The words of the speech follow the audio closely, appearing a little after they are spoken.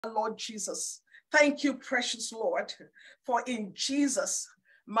Lord Jesus. Thank you, precious Lord, for in Jesus'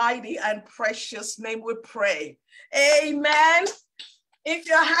 mighty and precious name we pray. Amen. If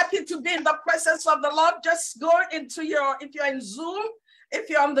you're happy to be in the presence of the Lord, just go into if you're in Zoom, if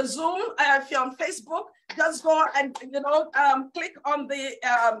you're on the Zoom, if you're on Facebook, just go and, click on the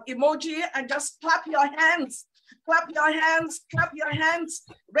emoji and just clap your hands. Clap your hands, clap your hands,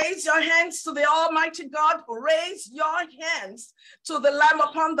 raise your hands to the Almighty God, raise your hands to the Lamb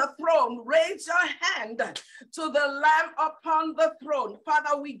upon the throne, raise your hand to the Lamb upon the throne.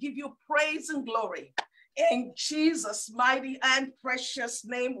 Father, we give you praise and glory. In Jesus' mighty and precious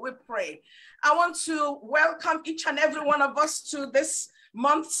name we pray. I want to welcome each and every one of us to this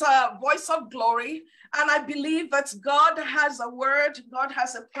month's Voice of Glory. And I believe that God has a word, God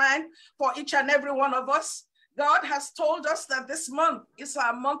has a plan for each and every one of us. God has told us that this month is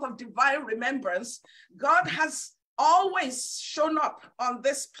our month of divine remembrance. God has always shown up on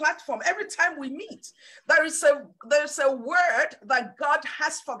this platform. Every time we meet, there's a word that God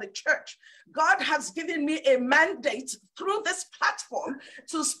has for the church. God has given me a mandate through this platform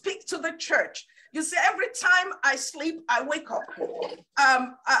to speak to the church. You see, every time I sleep, I wake up.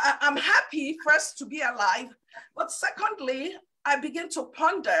 I'm happy first to be alive, but secondly, I begin to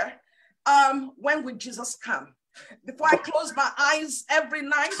ponder, when will Jesus come? Before I close my eyes every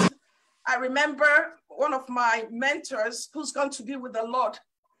night, I remember one of my mentors who's going to be with the Lord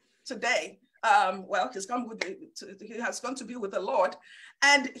today. He has gone to be with the Lord.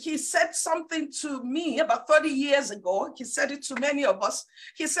 And he said something to me about 30 years ago. He said it to many of us.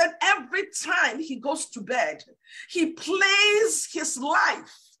 He said every time he goes to bed, he plays his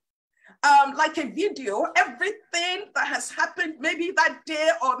life like a video, everything that has happened, maybe that day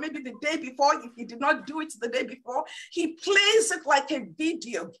or maybe the day before, if he did not do it the day before, he plays it like a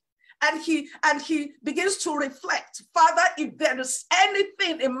video. And he begins to reflect, Father, if there is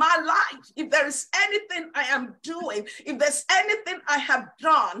anything in my life, if there is anything I am doing, if there's anything I have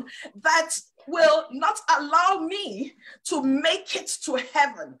done that will not allow me to make it to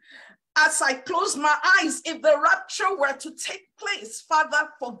heaven, as I close my eyes, if the rapture were to take place, Father,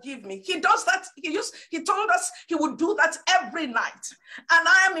 forgive me. He does that. He told us he would do that every night. And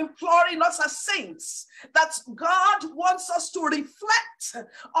I am imploring us as saints that God wants us to reflect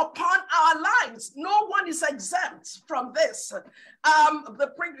upon our lives. No one is exempt from this.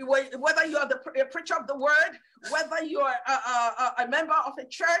 Whether you are the preacher of the word, whether you are a member of a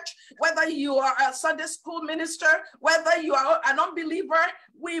church, whether you are a Sunday school minister, whether you are an unbeliever,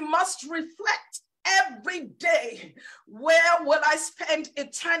 we must reflect every day. Where will I spend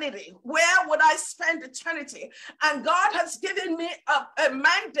eternity? Where would I spend eternity? And God has given me a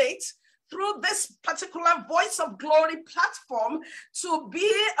mandate through this particular Voice of Glory platform to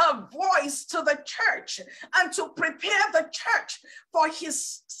be a voice to the church and to prepare the church for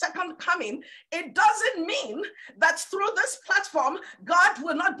his second coming. It doesn't mean that through this platform, God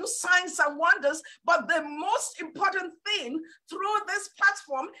will not do signs and wonders, but the most important thing through this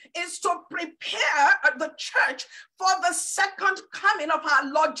platform is to prepare the church for the second coming of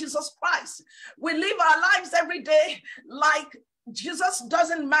our Lord Jesus Christ. We live our lives every day like Jesus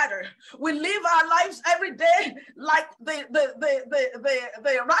doesn't matter. We live our lives every day like the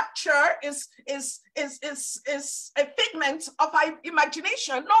rapture is a figment of our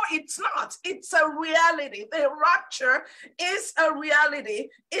imagination. No, it's not. It's a reality. The rapture is a reality.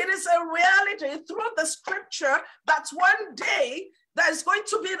 It is a reality through the scripture that one day there's going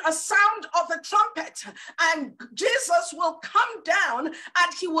to be a sound of the trumpet, and Jesus will come down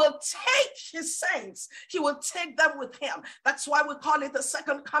and he will take his saints. He will take them with him. That's why we call it the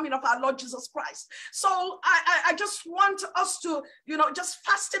second coming of our Lord Jesus Christ. So I just want us to, just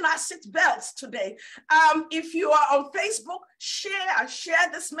fasten our seat belts today. If you are on Facebook, share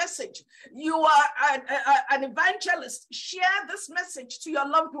this message. You are an evangelist, share this message to your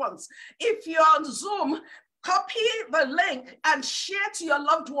loved ones. If you're on Zoom, copy the link and share to your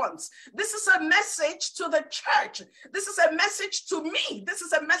loved ones. This is a message to the church. This is a message to me. This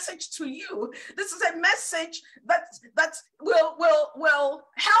is a message to you. This is a message that will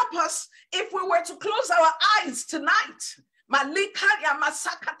help us if we were to close our eyes tonight. If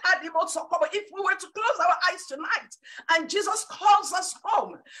we were to close our eyes tonight and Jesus calls us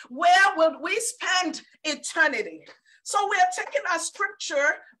home, where would we spend eternity? So we are taking our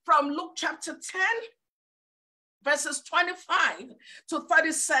scripture from Luke chapter 10, verses 25 to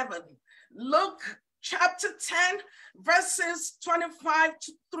 37. Luke chapter 10, verses 25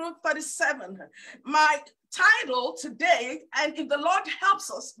 through 37. My title today, and if the Lord helps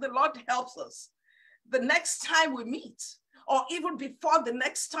us, the next time we meet, or even before the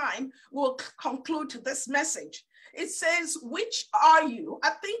next time, we'll conclude this message. It says, which are you?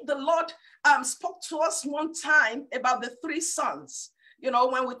 I think the Lord spoke to us one time about the three sons, you know,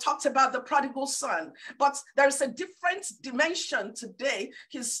 when we talked about the prodigal son. But there's a different dimension today.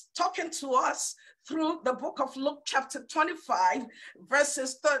 He's talking to us through the book of Luke, chapter 25,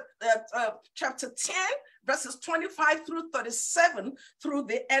 chapter 10, verses 25 through 37 through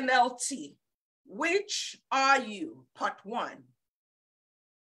the NLT. Which are you? Part 1.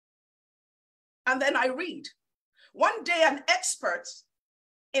 And then I read, one day an expert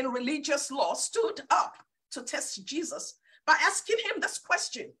in religious law stood up to test Jesus by asking him this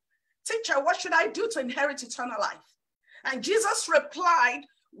question, teacher, what should I do to inherit eternal life? And Jesus replied,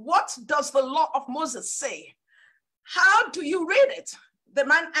 what does the law of Moses say? How do you read it? The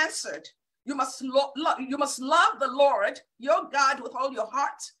man answered, you must love the Lord, your God, with all your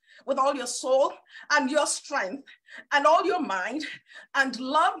heart, with all your soul and your strength and all your mind, and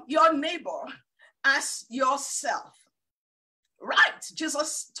love your neighbor as yourself. Right,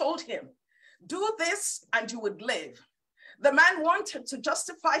 Jesus told him, do this and you would live. The man wanted to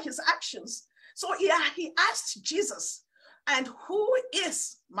justify his actions, so he asked Jesus, and who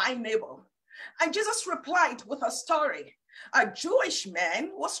is my neighbor? And Jesus replied with a story. A Jewish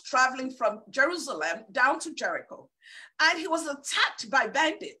man was traveling from Jerusalem down to Jericho, and he was attacked by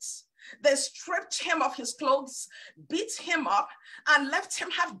bandits. They stripped him of his clothes, beat him up, and left him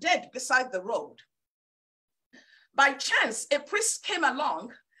half dead beside the road. By chance, a priest came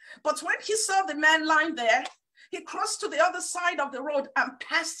along, but when he saw the man lying there, he crossed to the other side of the road and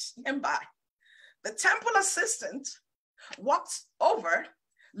passed him by. The temple assistant walked over,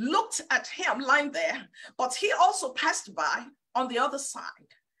 looked at him lying there, but he also passed by on the other side.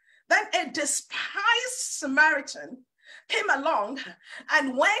 Then a despised Samaritan came along,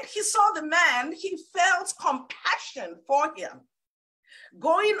 and when he saw the man, he felt compassion for him.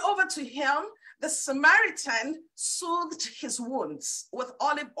 Going over to him, the Samaritan soothed his wounds with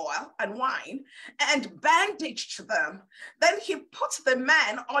olive oil and wine and bandaged them. Then he put the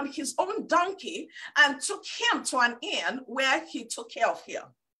man on his own donkey and took him to an inn where he took care of him.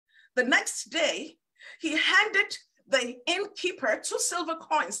 The next day, he handed the innkeeper 2 silver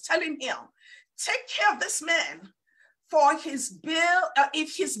coins, telling him, take care of this man, for his bill,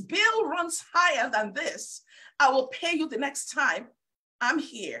 if his bill runs higher than this, I will pay you the next time I'm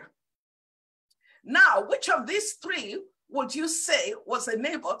here. Now, which of these 3 would you say was a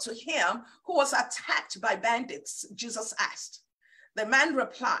neighbor to him who was attacked by bandits? Jesus asked. The man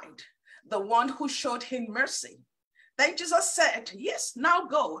replied, the one who showed him mercy. Then Jesus said, yes, now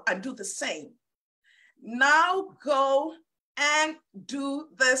go and do the same. Now go and do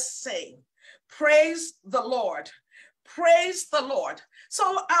the same. Praise the Lord. Praise the Lord.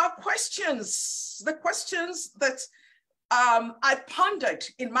 So our questions, the questions that I pondered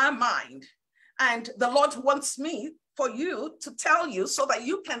in my mind, and the Lord wants me for you to tell you so that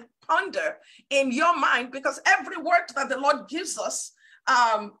you can ponder in your mind, because every word that the Lord gives us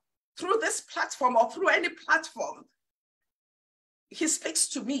through this platform or through any platform, he speaks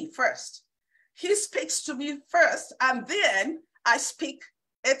to me first. He speaks to me first, and then I speak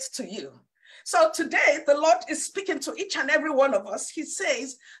it to you. So today, the Lord is speaking to each and every one of us. He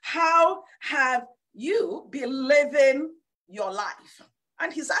says, how have you been living your life?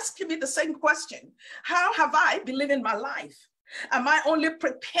 And he's asking me the same question. How have I been living my life? Am I only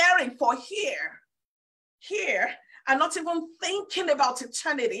preparing for here, and not even thinking about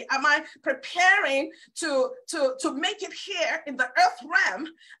eternity? Am I preparing to make it here in the earth realm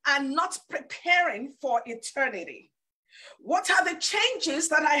and not preparing for eternity? What are the changes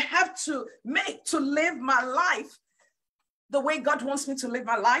that I have to make to live my life the way God wants me to live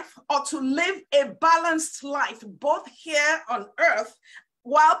my life, or to live a balanced life, both here on earth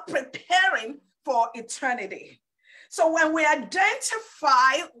while preparing for eternity? So when we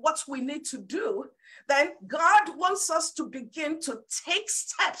identify what we need to do, then God wants us to begin to take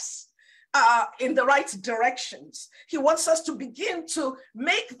steps in the right directions. He wants us to begin to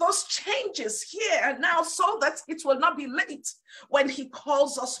make those changes here now so that it will not be late when he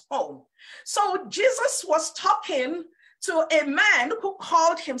calls us home. So Jesus was talking to a man who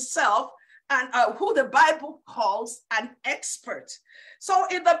called himself and who the Bible calls an expert. So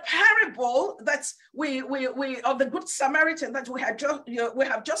in the parable that we of the Good Samaritan that we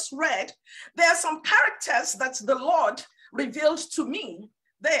have just read, there are some characters that the Lord revealed to me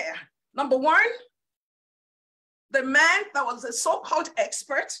there. Number 1, the man that was a so-called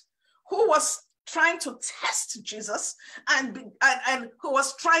expert who was trying to test Jesus and who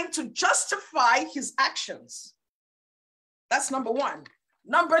was trying to justify his actions. That's number 1.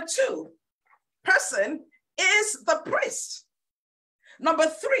 Number 2, person is the priest. Number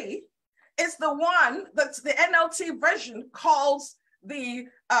 3, is the one that the NLT version calls the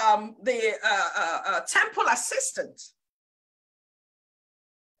temple assistant.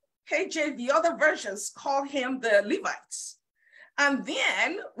 KJV, other versions call him the Levites. And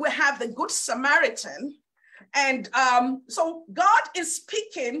then we have the Good Samaritan. And so God is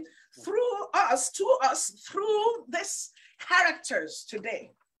speaking through us, to us, through these characters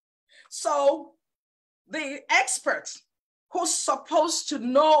today. So the expert who's supposed to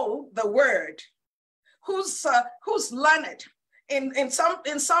know the word, who's learned. In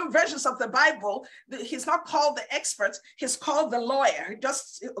some versions of the Bible, he's not called the expert, he's called the lawyer.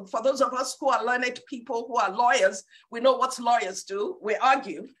 Just for those of us who are learned people, who are lawyers, we know what lawyers do. We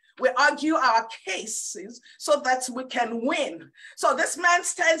argue our cases so that we can win. So this man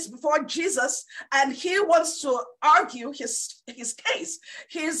stands before Jesus and he wants to argue his case.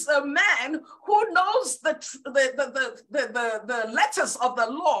 He's a man who knows the letters of the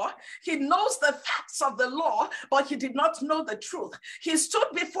law. He knows the facts of the law, but he did not know the truth. He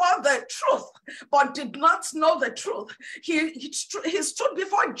stood before the truth, but did not know the truth. He stood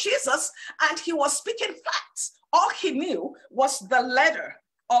before Jesus and he was speaking facts. All he knew was the letter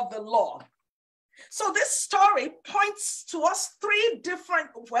of the law. So this story points to us four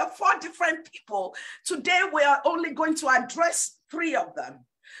different people. Today we are only going to address three of them.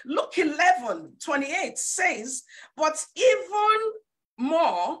 Luke 11:28 says, but even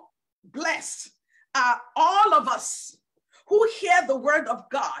more blessed are all of us who hear the word of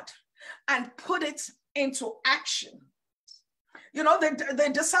God and put it into action. You know, the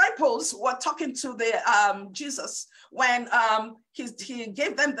disciples were talking to Jesus when he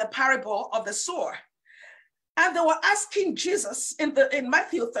gave them the parable of the sower. And they were asking Jesus in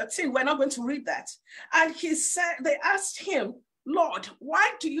Matthew 13, we're not going to read that. And they asked him, Lord,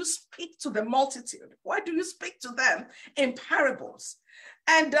 why do you speak to the multitude? Why do you speak to them in parables?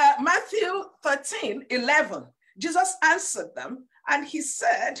 And Matthew 13:11, Jesus answered them and he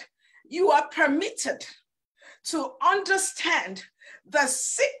said, you are permitted to understand the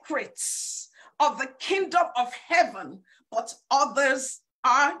secrets of the kingdom of heaven, but others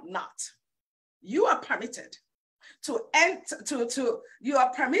are not. You are permitted to understand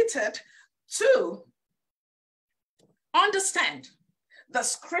the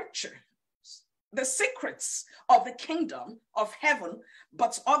scripture, the secrets of the kingdom of heaven,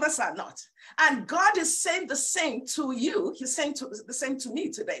 but others are not. And God is saying the same to you. He's saying the same to me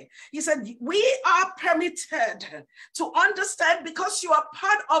today. He said, we are permitted to understand because you are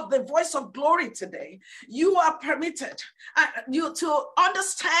part of the voice of glory today. You are permitted to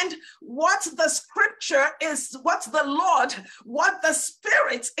understand what the scripture is, what the Lord, what the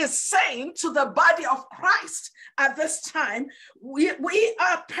Spirit is saying to the body of Christ at this time. We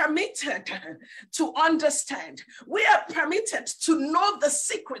are permitted to understand. We are permitted to know the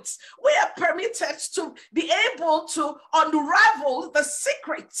secrets. We are permitted to be able to unravel the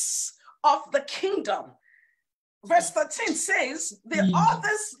secrets of the kingdom. Verse 13 says, the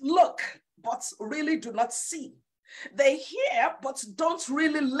others look, but really do not see. They hear, but don't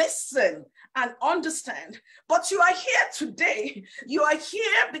really listen and understand. But you are here today. You are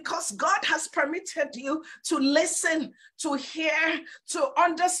here because God has permitted you to listen, to hear, to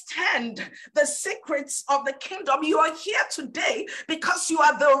understand the secrets of the kingdom. You are here today because you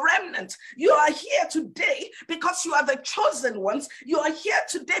are the remnant. You are here today because you are the chosen ones. You are here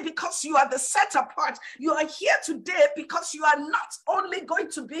today because you are the set apart. You are here today because you are not only going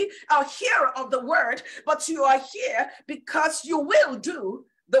to be a hearer of the word, but you are here because you will do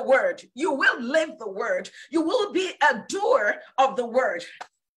the word. You will live the word. You will be a doer of the word.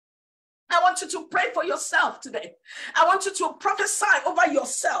 I want you to pray for yourself today. I want you to prophesy over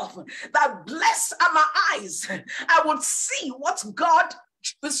yourself that blessed are my eyes. I will see what God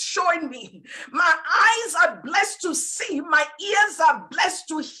is showing me. My eyes are blessed to see. My ears are blessed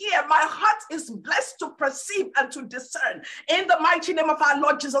to hear. My heart is blessed to perceive and to discern. In the mighty name of our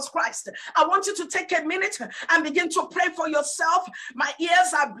Lord Jesus Christ, I want you to take a minute and begin to pray for yourself. My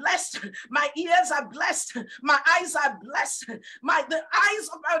ears are blessed. My ears are blessed. My eyes are blessed. The eyes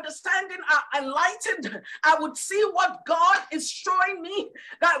of my understanding are enlightened. I would see what God is showing me.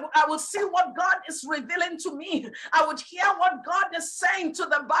 That I would see what God is revealing to me. I would hear what God is saying to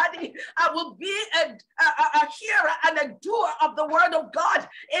the body. I will be a hearer and a doer of the word of God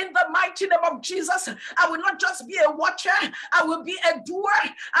in the mighty name of Jesus. I will not just be a watcher. I will be a doer.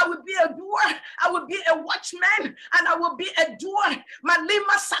 I will be a doer. I will be a watchman and I will be a doer.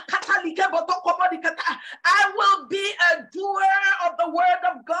 I will be a doer of the word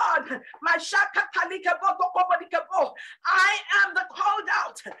of God. I am the called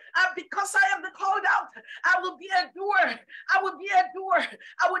out. And because I am the called out, I will be a doer. I will be a doer.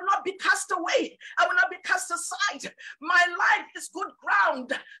 I will not be cast away. I will not be cast aside. My life is good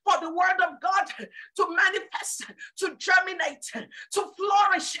ground for the word of God to manifest, to germinate, to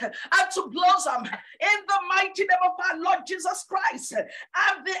flourish, and to blossom in the mighty name of our Lord Jesus Christ.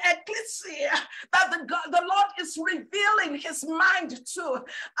 And the ecclesia that the Lord is revealing his mind to.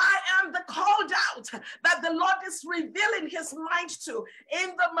 I am the called out that the Lord is revealing his mind to in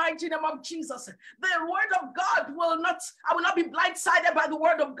the mighty name of Jesus. The word of God I will not be blindsided by the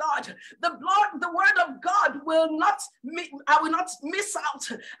word of God. The word of God I will not miss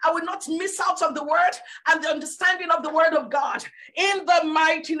out. I will not miss out on the word and the understanding of the word of God in the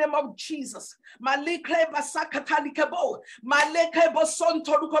mighty name of Jesus.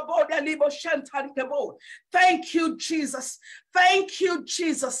 Thank you, Jesus. Thank you,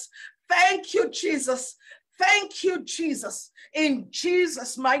 Jesus. Thank you, Jesus. Thank you, Jesus. In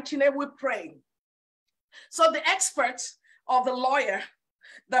Jesus' mighty name we pray. So the expert or the lawyer,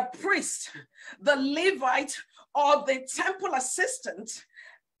 the priest, the Levite, or the temple assistant,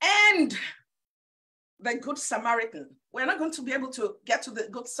 and the Good Samaritan. We're not going to be able to get to the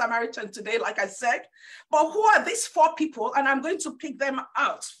Good Samaritan today, like I said, but who are these four people? And I'm going to pick them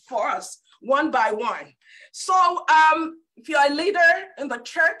out for us one by one. So if you're a leader in the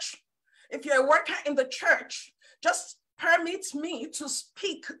church, if you're a worker in the church, just permit me to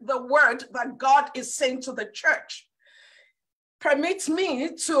speak the word that God is saying to the church. Permit me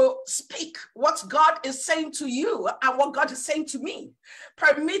to speak what God is saying to you and what God is saying to me.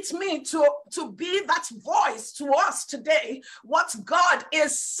 Permit me to be that voice to us today, what God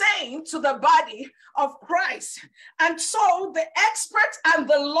is saying to the body of Christ. And so the expert and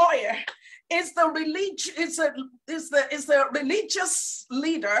the lawyer is the religious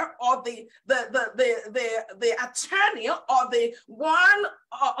leader, or the attorney, or the one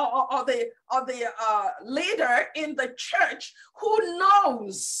or the leader in the church who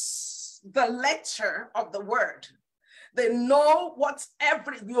knows the letter of the word. They know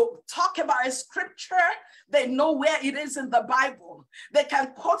you talk about a scripture, they know where it is in the Bible. They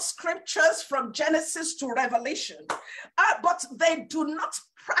can quote scriptures from Genesis to Revelation, but they do not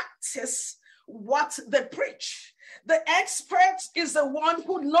practice what they preach. The expert is the one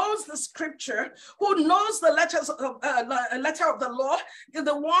who knows the scripture, who knows the letter of the law,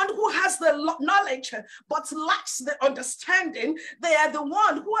 the one who has the knowledge but lacks the understanding. They are the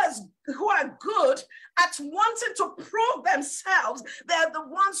one who are good at wanting to prove themselves. They are the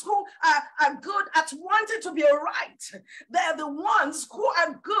ones who are good at wanting to be right. They are the ones who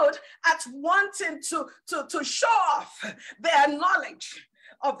are good at wanting to show off their knowledge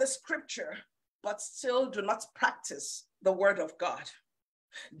of the scripture, but still do not practice the word of God.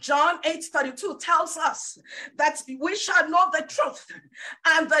 John 8:32 tells us that we shall know the truth,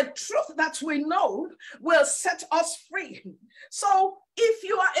 and the truth that we know will set us free. So if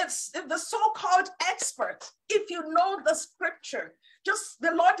the so-called expert, if you know the scripture,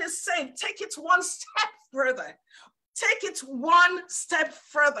 the Lord is saying, take it one step further. Take it one step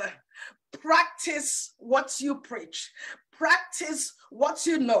further. Practice what you preach. Practice what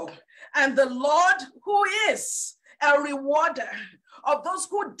you know. And the Lord, who is a rewarder of those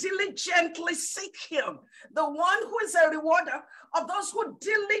who diligently seek him, the one who is a rewarder of those who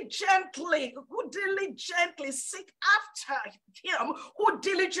diligently seek after him, who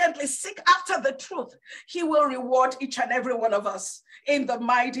diligently seek after the truth, he will reward each and every one of us in the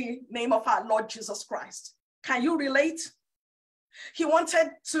mighty name of our Lord Jesus Christ. Can you relate? He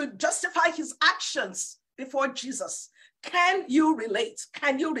wanted to justify his actions before Jesus. Can you relate?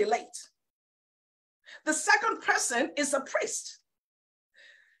 Can you relate? The second person is a priest.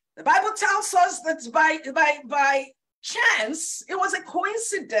 The Bible tells us that by chance, it was a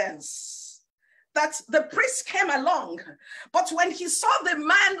coincidence that the priest came along. But when he saw the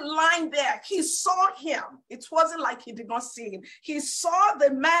man lying there, he saw him. It wasn't like he did not see him. He saw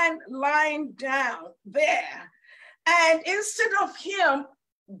the man lying down there. And instead of him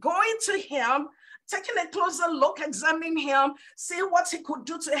going to him, taking a closer look, examining him, seeing what he could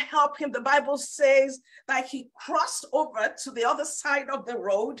do to help him, the Bible says that he crossed over to the other side of the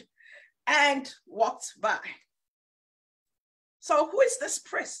road and walked by. So who is this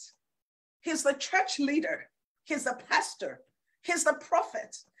priest? He's the church leader. He's the pastor. He's the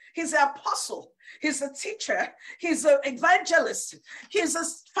prophet. He's the apostle. He's the teacher. He's the evangelist. He's a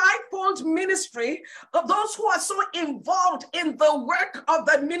fivefold ministry of those who are so involved in the work of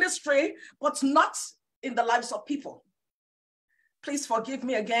the ministry, but not in the lives of people. Please forgive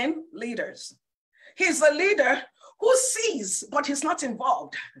me again, leaders. He's a leader who sees, but he's not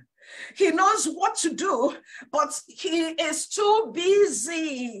involved. He knows what to do, but he is too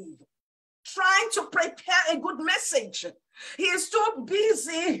busy trying to prepare a good message He is too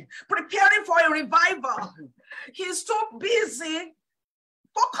busy preparing for a revival. He is too busy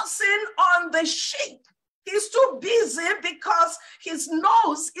focusing on the sheep. He's too busy because his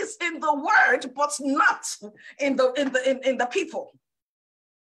nose is in the word, but not in the people.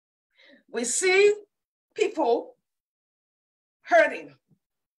 We see people hurting,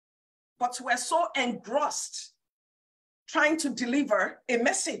 but we're so engrossed trying to deliver a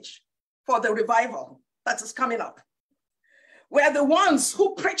message for the revival that is coming up. We're the ones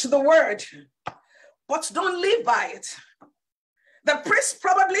who preach the word, but don't live by it. The priest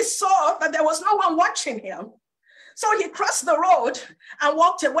probably saw that there was no one watching him, so he crossed the road and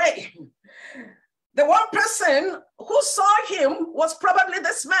walked away. The one person who saw him was probably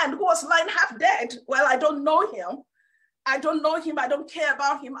this man who was lying half dead. Well, I don't know him. I don't know him. I don't care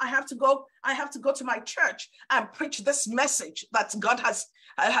about him. I have to go to my church and preach this message that God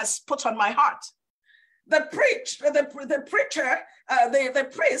has put on my heart. The priest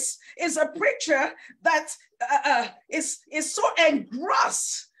is a preacher that is so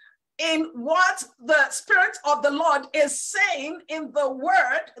engrossed in what the Spirit of the Lord is saying in the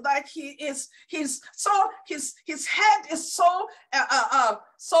word that his head is so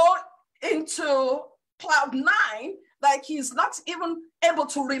into cloud nine that he's not even able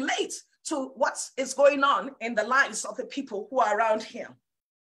to relate to what is going on in the lives of the people who are around him.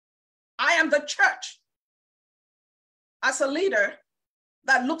 I am the church as a leader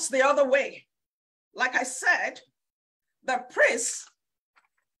that looks the other way. Like I said, the priest,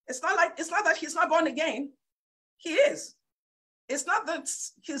 it's not that he's not born again. He is. It's not that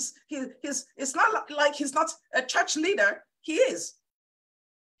it's not like he's not a church leader. He is.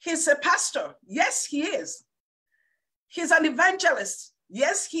 He's a pastor. Yes, he is. He's an evangelist.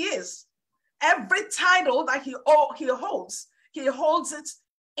 Yes, he is. Every title that he holds it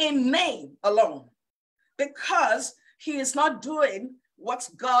in name alone, because he is not doing what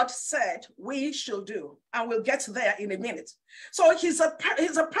God said we should do. And we'll get there in a minute. So he's a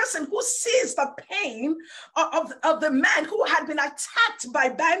person who sees the pain of the man who had been attacked by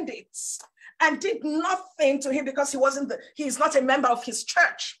bandits and did nothing to him because he's not a member of his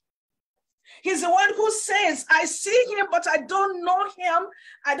church. He's the one who says, I see him, but I don't know him.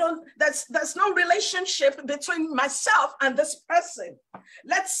 There's no relationship between myself and this person.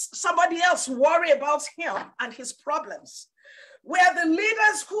 Let somebody else worry about him and his problems. We're the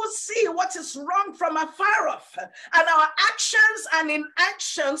leaders who see what is wrong from afar off, and our actions and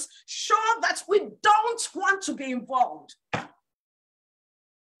inactions show that we don't want to be involved.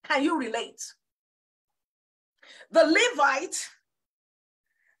 Can you relate? The Levite,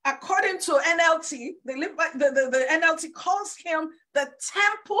 according to NLT, the NLT calls him the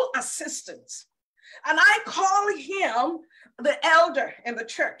temple assistant. And I call him the elder in the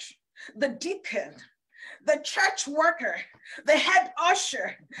church, the deacon, the church worker, the head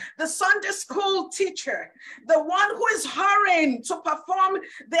usher, the Sunday school teacher, the one who is hurrying to perform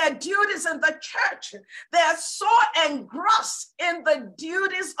their duties in the church. They are so engrossed in the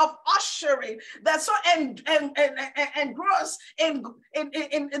duties of ushering. They're so engrossed in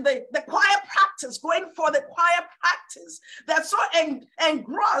the choir practice, going for the choir practice. They're so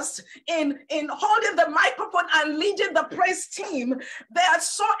engrossed in holding the microphone and leading the praise team. They are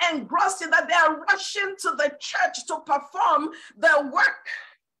so engrossed in that they are rushing to the church to perform their work,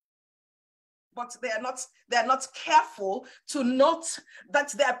 but they are not careful to note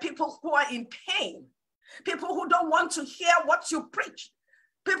that there are people who are in pain, people who don't want to hear what you preach,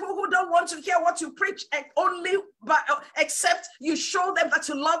 people who don't want to hear what you preach except you show them that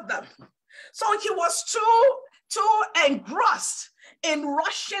you love them. So he was too engrossed in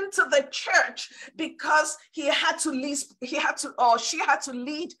rushing to the church because she had to lead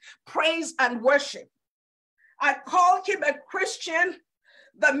praise and worship. I call him a Christian,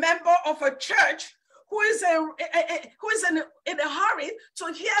 the member of a church who is in a hurry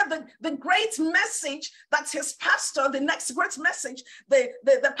to hear the great message that his pastor, the next great message,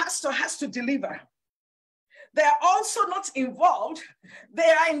 the pastor has to deliver. They're also not involved. They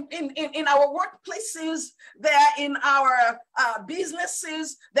are in our workplaces. They're in our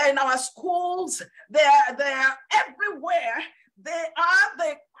businesses. They're in our schools. They're everywhere. They are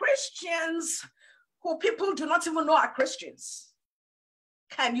the Christians who people do not even know are Christians.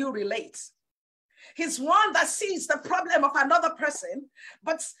 Can you relate? He's one that sees the problem of another person,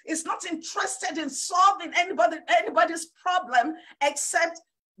 but is not interested in solving anybody's problem except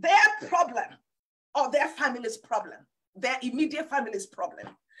their problem or their family's problem, their immediate family's problem.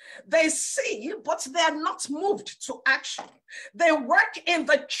 They see, but they're not moved to action. They work in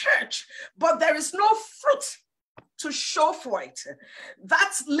the church, but there is no fruit to show for it.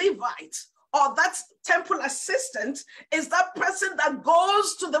 That Levite or that temple assistant is that person that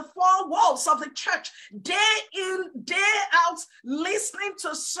goes to the four walls of the church day in, day out, listening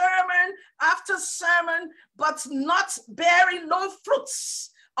to sermon after sermon, but not bearing no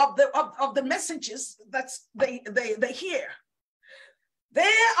fruits of the messages that they hear.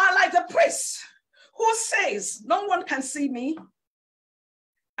 They are like the priest who says, no one can see me.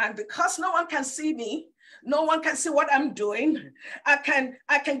 And because no one can see me, no one can see what I'm doing, I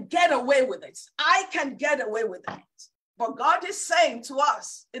can get away with it. I can get away with it. But God is saying to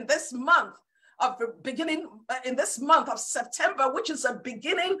us in this month of the beginning, in this month of September, which is the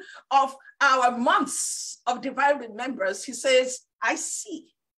beginning of our months of divine remembrance, he says, I see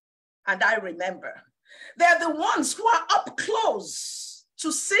and I remember. They're the ones who are up close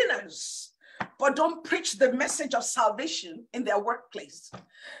to sinners, but don't preach the message of salvation in their workplace.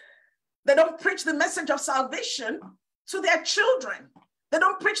 They don't preach the message of salvation to their children. They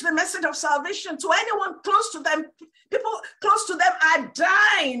don't preach the message of salvation to anyone close to them. People close to them are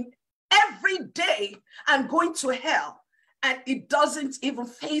dying every day and going to hell, and it doesn't even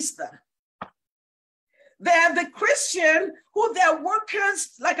faze them. They're the Christian who their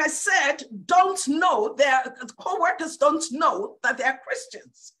workers, like I said, don't know, their co-workers don't know that they're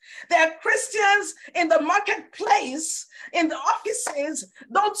Christians. They're Christians in the marketplace, in the offices,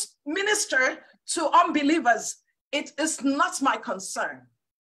 don't minister to unbelievers. It is not my concern.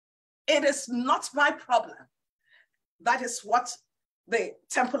 It is not my problem. That is what the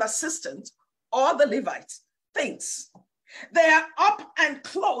temple assistant or the Levite thinks. They are up and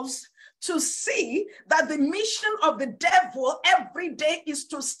close to see that the mission of the devil every day is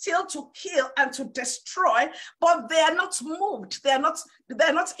to steal, to kill, and to destroy, but they are not moved. They're not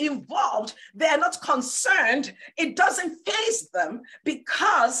involved. They're not concerned. It doesn't faze them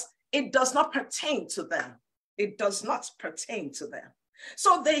because it does not pertain to them. It does not pertain to them.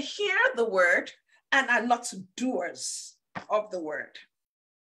 So they hear the word and are not doers of the word.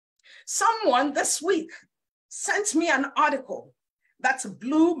 Someone this week sent me an article that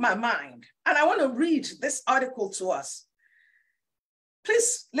blew my mind. And I want to read this article to us.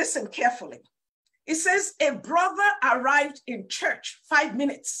 Please listen carefully. It says, a brother arrived in church 5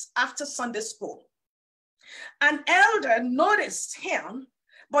 minutes after Sunday school. An elder noticed him,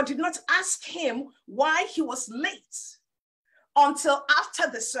 but did not ask him why he was late until after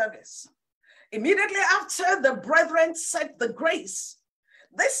the service. Immediately after the brethren said the grace,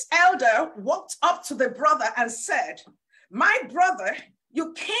 this elder walked up to the brother and said, my brother,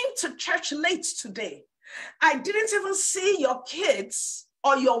 you came to church late today. I didn't even see your kids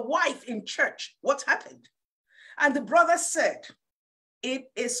or your wife in church. What happened? And the brother said, it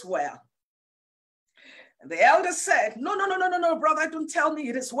is well. And the elder said, no, brother, don't tell me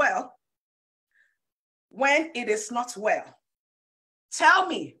it is well when it is not well. Tell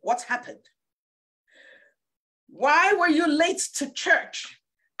me what happened. Why were you late to church?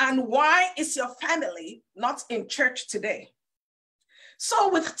 And why is your family not in church today? So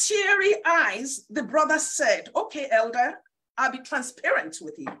with teary eyes, the brother said, okay, elder, I'll be transparent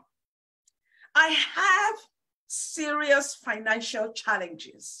with you. I have serious financial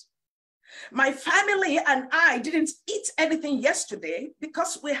challenges. My family and I didn't eat anything yesterday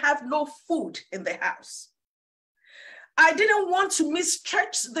because we have no food in the house. I didn't want to miss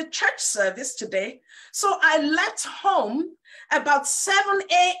the church service today, so I left home about 7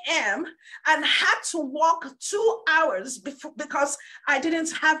 a.m. and had to walk 2 hours because I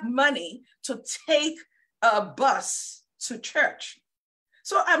didn't have money to take a bus to church.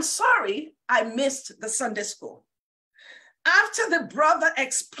 So I'm sorry I missed the Sunday school. After the brother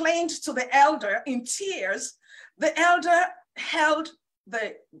explained to the elder in tears, the elder held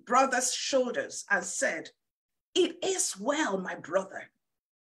the brother's shoulders and said, it is well, my brother.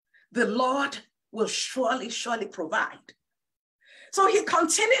 The Lord will surely provide. So he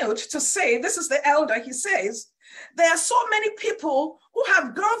continued to say, this is the elder, he says, there are so many people who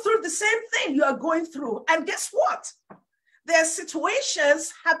have gone through the same thing you are going through. And guess what? Their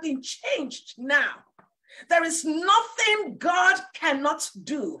situations have been changed now. There is nothing God cannot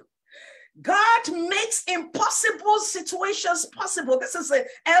do. God makes impossible situations possible. This is the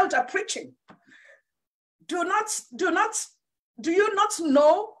elder preaching. Do you not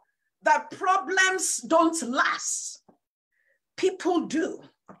know that problems don't last? People do.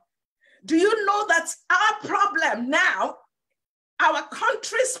 Do you know that our problem now, our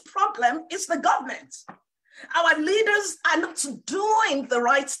country's problem is the government? Our leaders are not doing the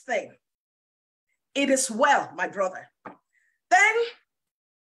right thing. It is well, my brother. Then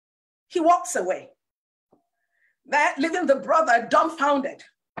he walks away, leaving the brother dumbfounded.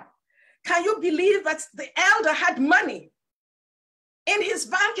 Can you believe that the elder had money in his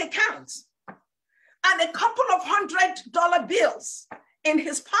bank account? and a couple of $100 bills in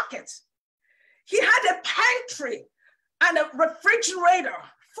his pocket. He had a pantry and a refrigerator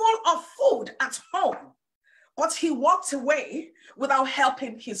full of food at home, but he walked away without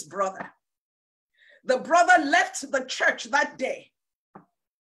helping his brother. The brother left the church that day,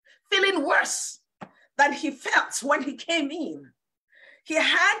 feeling worse than he felt when he came in. He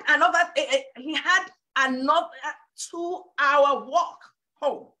had another 2-hour walk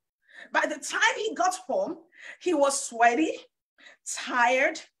home. By the time he got home, he was sweaty,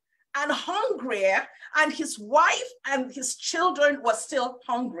 tired, and hungrier, and his wife and his children were still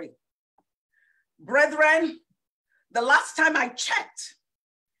hungry. Brethren, the last time I checked,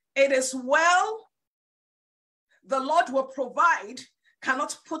 it is well the Lord will provide,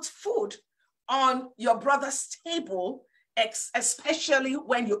 cannot put food on your brother's table, especially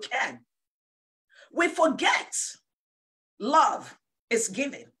when you can. We forget love is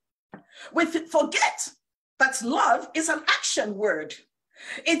giving. We forget that love is an action word.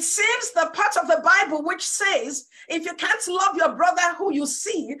 It seems the part of the Bible which says, if you can't love your brother who you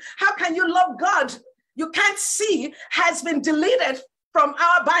see, how can you love God you can't see, has been deleted from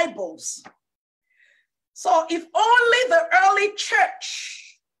our Bibles. So if only the early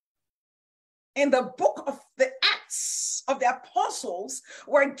church in the book of the Acts of the Apostles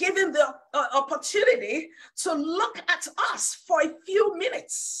were given the opportunity to look at us for a few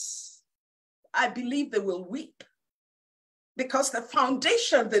minutes, I believe they will weep, because the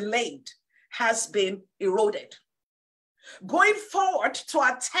foundation they laid has been eroded. Going forward to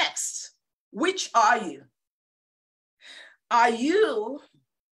our text, which are you? Are you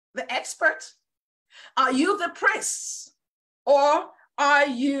the expert? Are you the priest? Or are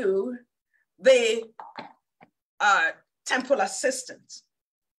you the temple assistant?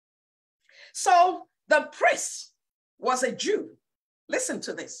 So the priest was a Jew. Listen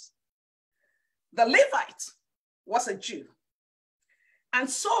to this. The Levite was a Jew. And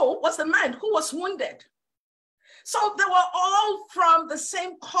so was the man who was wounded. So they were all from the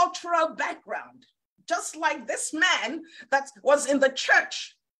same cultural background, just like this man that was in the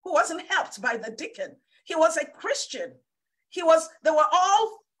church who wasn't helped by the deacon. He was a Christian. They were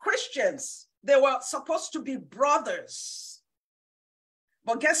all Christians. They were supposed to be brothers.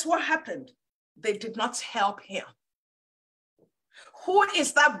 But guess what happened? They did not help him. Who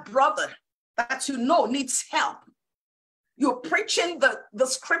is that brother that you know needs help? You're preaching the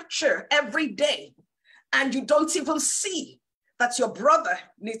scripture every day, and you don't even see that your brother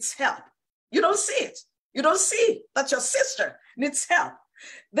needs help. You don't see it. You don't see that your sister needs help.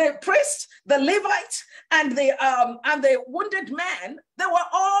 The priest, the Levite, and the wounded man, they were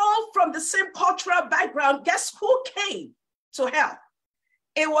all from the same cultural background. Guess who came to help?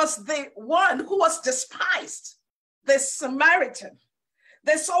 It was the one who was despised, the Samaritan.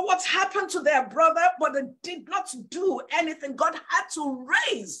 They saw what happened to their brother, but they did not do anything. God had to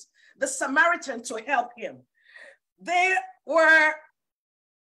raise the Samaritan to help him. They were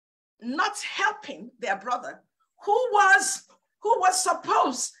not helping their brother, who was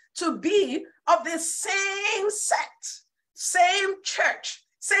supposed to be of the same sect, same church,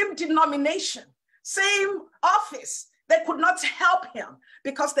 same denomination, same office. They could not help him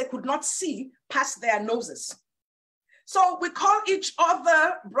because they could not see past their noses. So we call each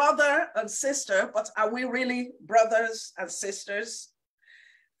other brother and sister, but are we really brothers and sisters?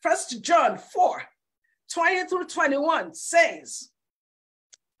 1 John 4, 20 through 21 says,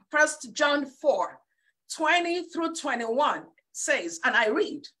 1 John 4, 20 through 21 says, and I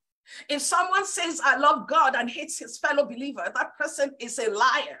read, if someone says, I love God and hates his fellow believer, that person is a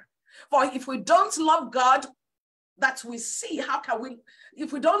liar. For if we don't love God that we see,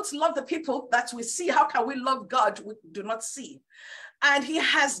 if we don't love the people that we see, how can we love God we do not see? And he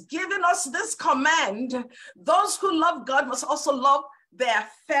has given us this command: those who love God must also love their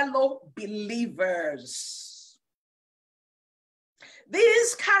fellow believers.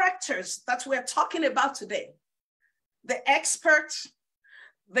 These characters that we're talking about today, the expert,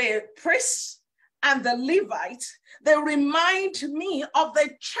 the priest, and the Levite, they remind me of the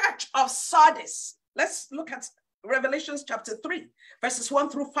church of Sardis. Let's look at Revelation chapter 3, verses 1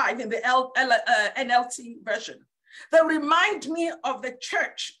 through 5 in the NLT version. They remind me of the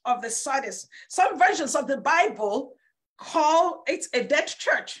church of the Sardis. Some versions of the Bible call it a dead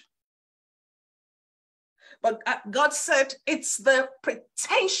church. But God said it's the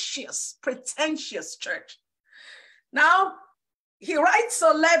pretentious church. Now, he writes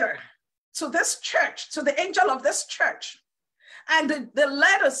a letter to this church, to the angel of this church. And the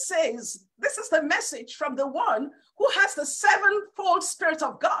letter says, this is the message from the one who has the sevenfold Spirit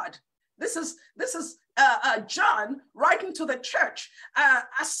of God. This is John writing to the church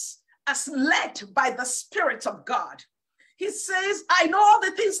as as led by the Spirit of God. He says, I know all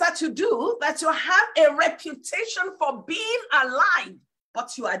the things that you do, that you have a reputation for being alive,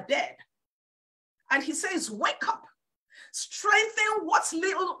 but you are dead. And he says, wake up, strengthen what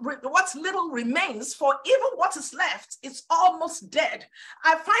little remains, for even what is left is almost dead.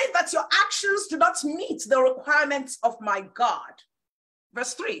 I find that your actions do not meet the requirements of my God.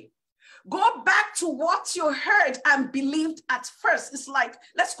 Verse 3, go back to what you heard and believed at first. It's like,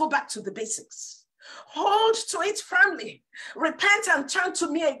 let's go back to the basics. Hold to it firmly. Repent and turn to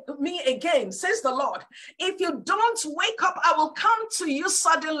me again, says the Lord. If you don't wake up, I will come to you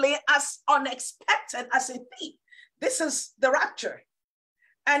suddenly, as unexpected as a thief. This is the rapture.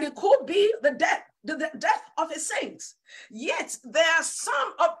 And it could be the death of a saint. Yet there are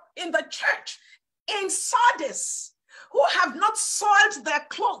some in the church in Sardis who have not soiled their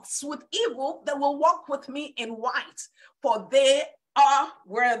clothes with evil. They will walk with me in white, for they are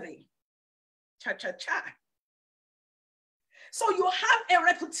worthy. Cha-cha-cha. So you have a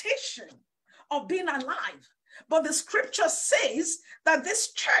reputation of being alive, but the scripture says that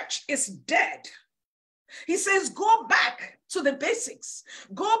this church is dead. He says, go back to the basics.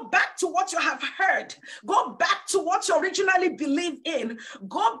 Go back to what you have heard. Go back to what you originally believed in.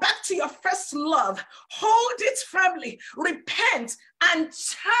 Go back to your first love. Hold it firmly. Repent and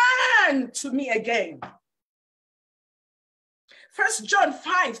turn to me again. 1 John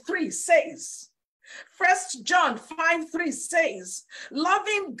 5:3 says, 1 John 5:3 says,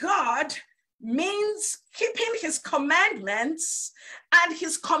 loving God means keeping his commandments, and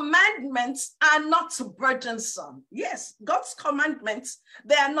his commandments are not burdensome. Yes, God's commandments,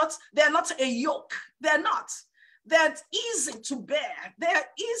 they are not a yoke. They're not. They're easy to bear. They're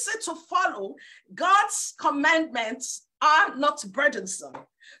easy to follow. God's commandments are not burdensome.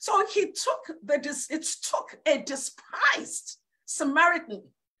 So it took a despised Samaritan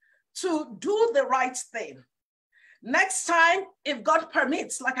to do the right thing. Next time, if God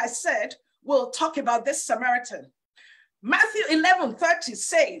permits, like I said, we'll talk about this Samaritan. Matthew 11:30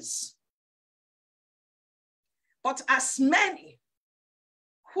 says, but as many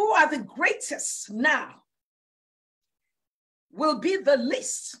who are the greatest now will be the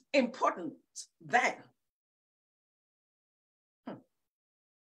least important then.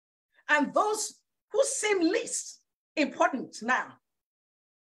 And those who seem least important now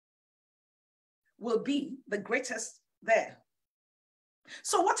will be the greatest there.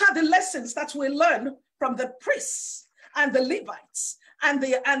 So what are the lessons that we learn from the priests and the Levites and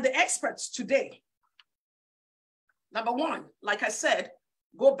the experts today? Number one, like I said,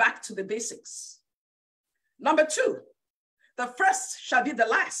 go back to the basics. Number two, the first shall be the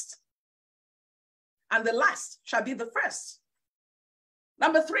last, and the last shall be the first.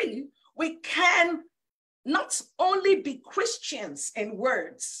 Number three, we can not only be Christians in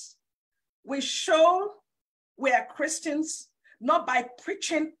words, we show we are Christians not by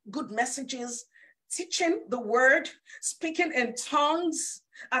preaching good messages, teaching the word, speaking in tongues,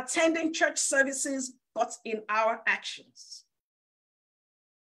 attending church services, but in our actions.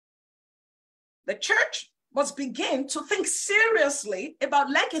 The church must begin to think seriously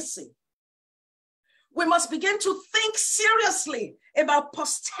about legacy. We must begin to think seriously about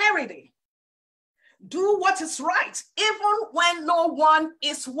posterity. Do what is right, even when no one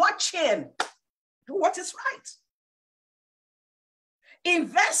is watching. Do what is right.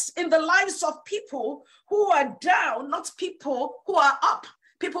 Invest in the lives of people who are down, not people who are up.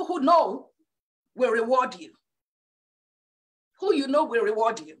 People who know will reward you. Who you know will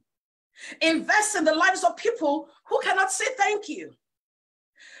reward you. Invest in the lives of people who cannot say thank you.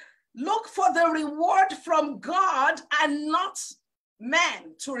 Look for the reward from God and not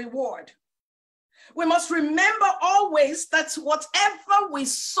man to reward. We must remember always that whatever we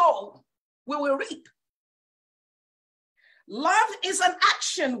sow, we will reap. Love is an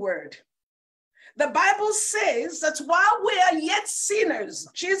action word. The Bible says that while we are yet sinners,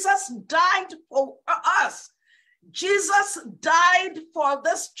 Jesus died for us. Jesus died for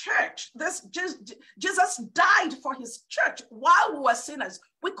this church. Jesus died for his church while we were sinners.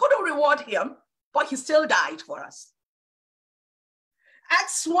 We couldn't reward him, but he still died for us.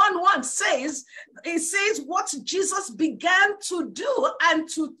 Acts 1:1 says, it says what Jesus began to do and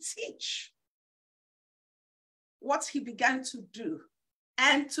to teach. What he began to do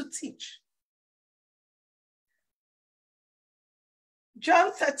and to teach.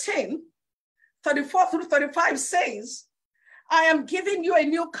 John 13:34-35 says, I am giving you a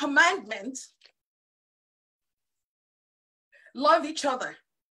new commandment. Love each other,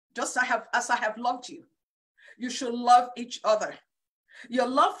 just as I have loved you. You should love each other. Your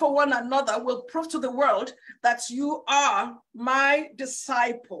love for one another will prove to the world that you are my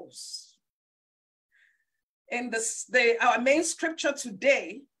disciples. In our main scripture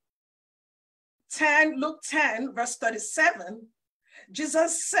today, Luke 10, verse 37,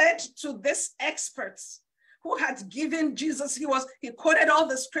 Jesus said to this expert who had given Jesus, he quoted all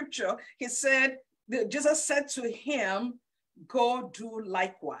the scripture. He said, Jesus said to him, go do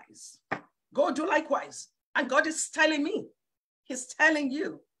likewise. Go do likewise. And God is telling me, he's telling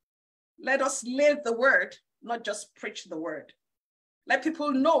you, let us live the word, not just preach the word. Let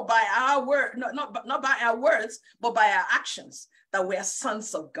people know by our word, not by our words, but by our actions, that we are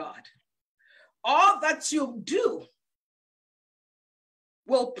sons of God. All that you do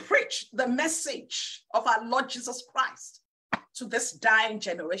will preach the message of our Lord Jesus Christ to this dying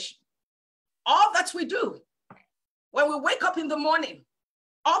generation. All that we do, when we wake up in the morning,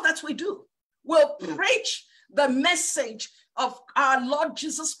 all that we do will preach the message of our Lord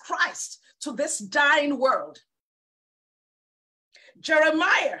Jesus Christ to this dying world.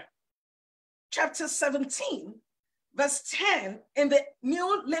 Jeremiah chapter 17, verse 10 in the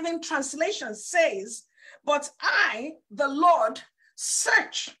New Living Translation says, but I, the Lord,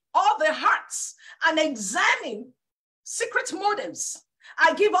 search all the hearts and examine secret motives.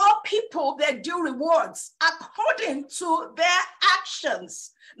 I give all people their due rewards according to their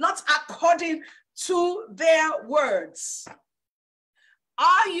actions, not according to their words.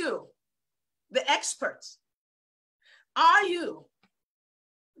 Are you the experts? Are you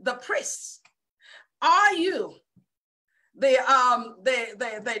the priests? Are you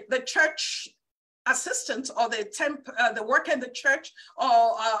the church assistant or the worker in the church, or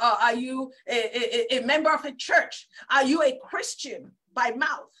are you a member of a church? Are you a Christian by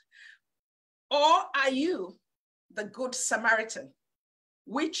mouth, or are you the Good Samaritan?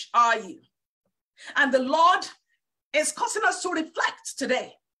 Which are you? And the Lord is causing us to reflect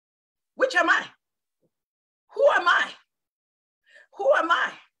today. Which am I? Who am I? Who am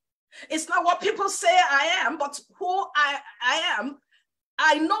I? It's not what people say I am, but who I am.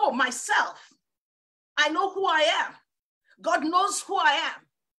 I know myself. I know who I am. God knows who I am.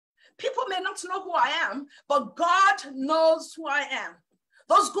 People may not know who I am, but God knows who I am.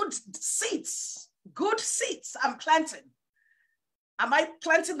 Those good seeds I'm planting. Am I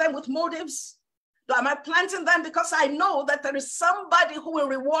planting them with motives? Am I planting them because I know that there is somebody who will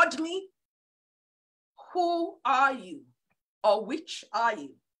reward me? Who are you? Or which are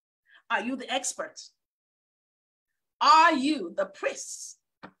you? Are you the expert? Are you the priest?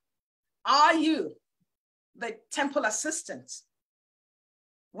 Are you the temple assistant?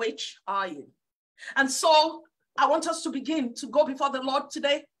 Which are you? And so I want us to begin to go before the Lord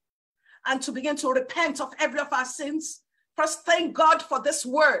today and to begin to repent of every of our sins. First, thank God for this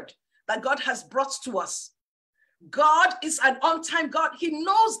word that God has brought to us. God is an on-time God. He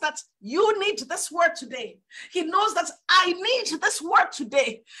knows that you need this word today. He knows that I need this word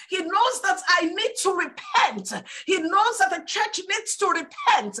today. He knows that I need to repent. He knows that the church needs to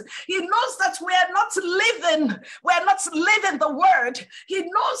repent. He knows that we're not living the word. He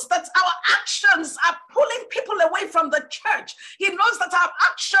knows that our actions are pulling people away from the church. He knows that our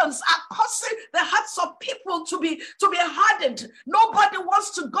actions are causing the hearts of people to be hardened. Nobody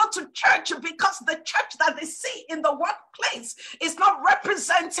wants to go to church because the church that they see in the workplace is not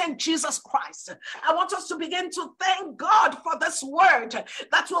representing Jesus Christ. I want us to begin to thank God for this word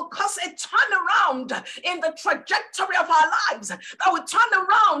that will cause a turnaround in the trajectory of our lives, that will turn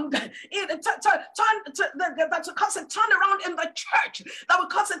around, that will cause a turnaround in the church, that will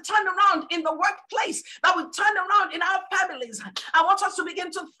cause a turnaround in the workplace, that will turn around in our families. I want us to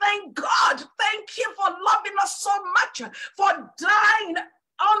begin to thank God. Thank Him for loving us so much, for dying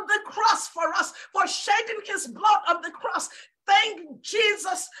on the cross for us, for shedding His blood on the cross. Thank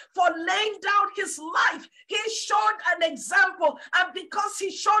Jesus for laying down His life. He showed an example, and because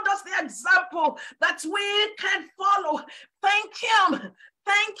He showed us the example that we can follow, thank Him.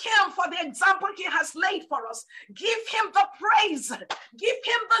 Thank Him for the example He has laid for us. Give Him the praise. Give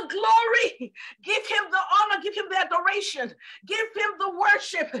Him the glory. Give Him the honor. Give Him the adoration. Give Him the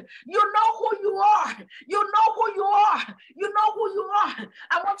worship. You know who you are. You know who you are. You know who you are.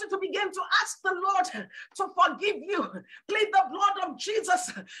 I want you to begin to ask the Lord to forgive you. Plead the blood of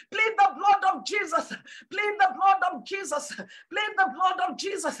Jesus. Plead the blood of Jesus. Plead the blood of Jesus. Plead the blood of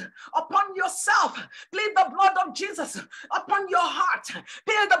Jesus upon yourself. Plead the blood of Jesus upon your heart.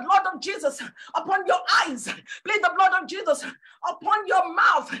 Plead the blood of Jesus upon your eyes. Plead the blood of Jesus upon your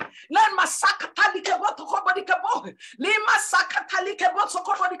mouth.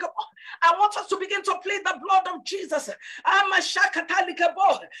 I want us to begin to plead the blood of Jesus. I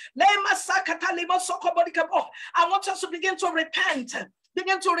want us to begin to repent.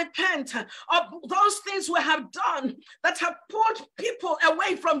 Begin to repent of those things we have done that have pulled people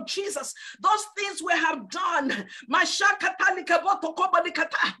away from Jesus. Those things we have done. I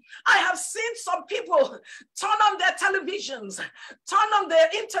have seen some people turn on their televisions, turn on their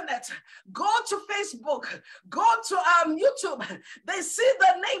internet, go to Facebook, go to YouTube. They see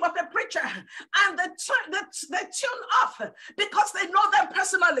the name of a preacher and they tune off because they know them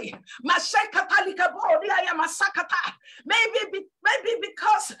personally. Maybe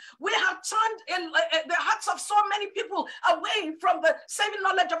because we have turned in the hearts of so many people away from the saving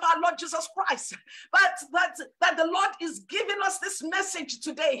knowledge of our Lord Jesus Christ. But that the Lord is giving us this message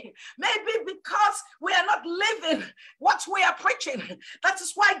today. Maybe because we are not living what we are preaching. That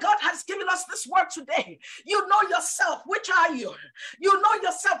is why God has given us this word today. You know yourself. Which are you? You know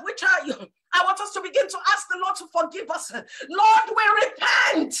yourself. Which are you? I want us to begin to ask the Lord to forgive us. Lord, we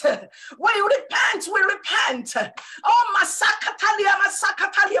repent. We repent. We repent. Oh,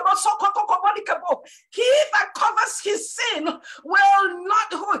 he that covers his sin will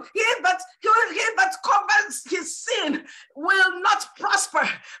not, he that covers his sin will not prosper.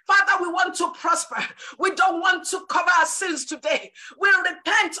 Father, we want to prosper. We don't want to cover our sins today. We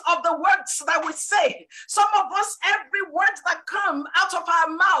repent of the words that we say. Some of us, every word that comes out of our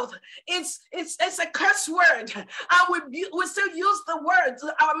mouth it's a curse word, and we still use the words,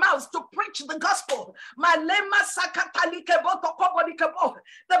 our mouths, to preach the gospel. The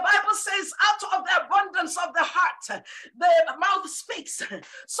Bible says, out of the abundance of the heart, the mouth speaks.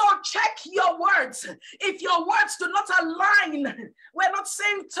 So check your words. If your words do not align, we're not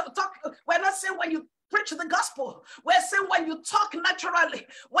saying when you preach the gospel. We're saying when you talk naturally,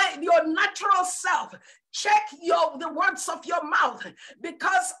 when your natural self, check the words of your mouth,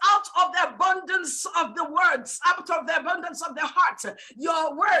 because out of the abundance of the words, out of the abundance of the heart,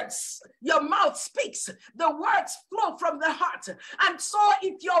 your words, your mouth speaks. The words flow from the heart. And so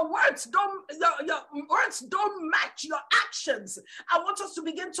if your words don't match your actions, I want us to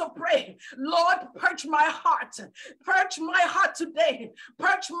begin to pray. Lord, purge my heart. Purge my heart today.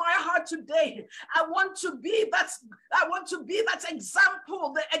 Purge my heart today. I want to be that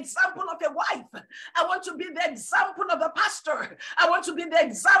example, the example of a wife. I want to be the example of a pastor. I want to be the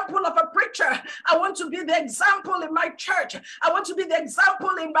example of a preacher. I want to be the example in my church. I want to be the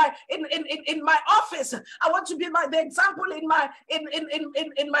example in my office. I want to be the example in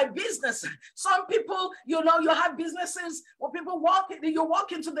my business. Some people, you have businesses where people you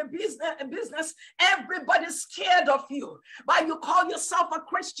walk into the business, everybody's scared of you, but you call yourself a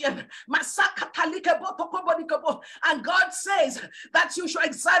Christian. And God says that you should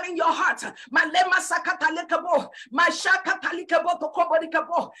examine your heart.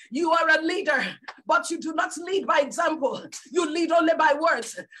 You are a leader, but you do not lead by example. You lead only by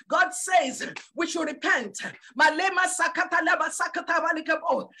words. God says we should repent. Forgive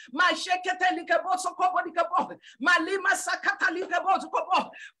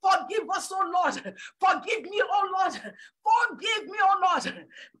us, oh Lord. Forgive me, oh Lord. Forgive me, oh Lord.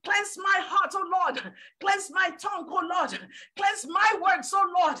 Cleanse my heart, oh Lord. Cleanse my tongue, oh Lord. Cleanse my words, oh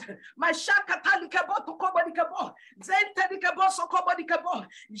Lord. My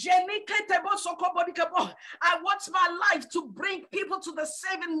I want my life to bring people to the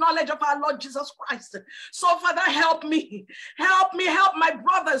saving knowledge of our Lord Jesus Christ. So, Father, help me. Help me, help my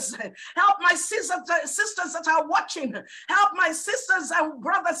brothers. Help my sisters that are watching. Help my sisters and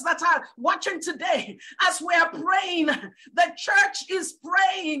brothers that are watching today. As we are praying, the church is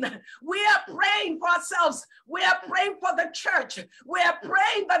praying. We are praying for ourselves. We are praying for the church. We are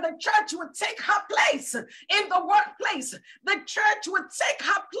praying that the church would take her place in the workplace. The church would take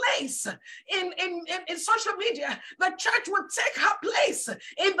her place in social media. The church would take her place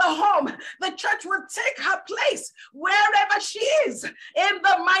in the home. The church would take her place wherever she is, in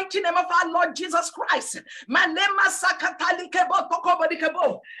the mighty name of our Lord Jesus Christ.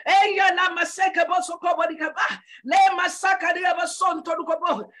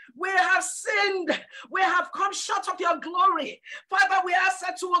 We have sinned. We have come short of your glory. Father, we ask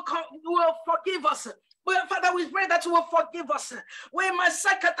that you will forgive us. Father, we pray that you will forgive us. We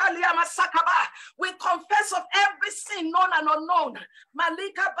confess of every sin known and unknown.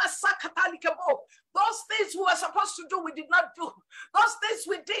 Those things we were supposed to do, we did not do. Those things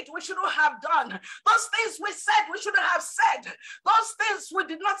we did, we we shouldn't have done, those things we said we shouldn't have said, those things we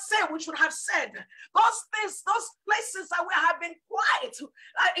did not say we should have said, those things, those places that we have been quiet,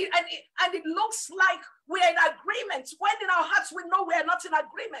 and it looks like we're in agreement, when in our hearts we know we are not in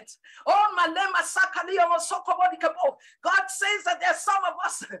agreement. Oh, God says that there are some of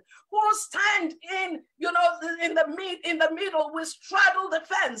us who stand in, in the middle. We straddle the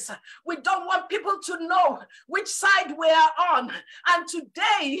fence. We don't want people to know which side we are on. And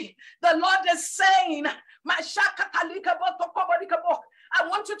today, the Lord is saying, I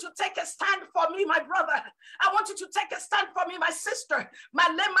want you to take a stand for me, my brother. I want you to take a stand for me, my sister.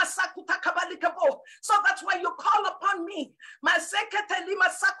 So that when you call upon me, like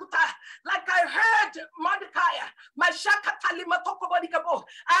I heard Mordecai,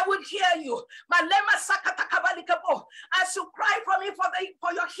 I will hear you. As you cry for me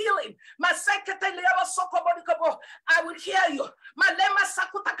for your healing, I will hear you.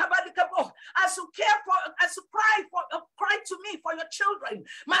 As you cry to me for your children,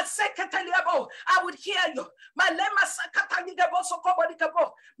 I would hear you.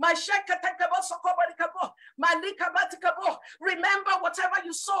 Remember, whatever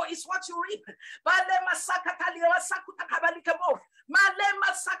you sow is what you reap.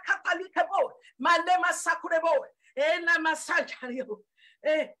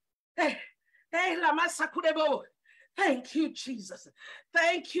 Thank you, Jesus.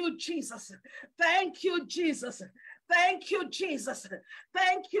 Thank you, Jesus. Thank you, Jesus. Thank you, Jesus.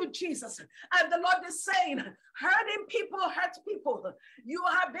 Thank you, Jesus. And the Lord is saying, hurting people hurt people. You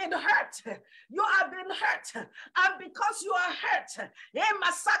have been hurt. You have been hurt. And because you are hurt,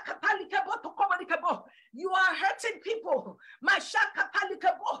 you are hurting people.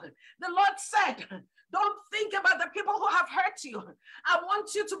 The Lord said, don't think about the people who have hurt you. I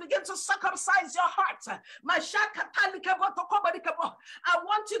want you to begin to circumcise your heart. I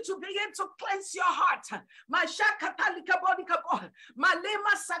want you to begin to cleanse your heart of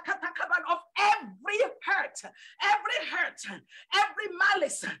every hurt, every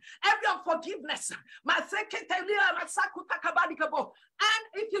malice, every unforgiveness. And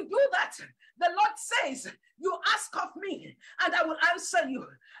if you do that, the Lord says, you ask of me and I will answer you.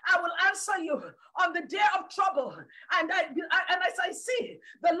 I will answer you on the day of trouble. And as I see,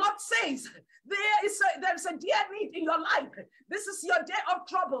 the Lord says, there is a dear need in your life. This is your day of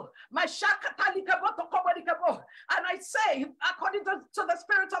trouble. And I say, according to the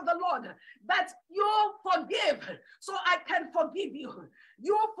Spirit of the Lord, that you forgive so I can forgive you.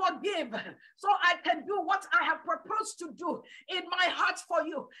 You forgive so I can do what I have proposed to do in my heart for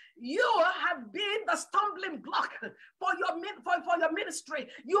you. You have been the stumbling block for your ministry.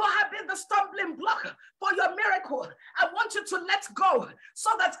 You have been the stumbling block for your miracle. I want you to let go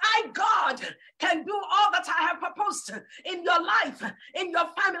so that I, God, can do all that I have proposed in your life, in your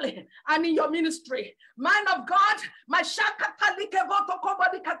family, and in your ministry. Man of God,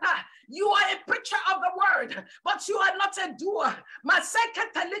 you are a preacher of the word, but you are not a doer.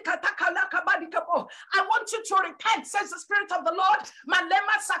 I want you to repent, says the Spirit of the Lord.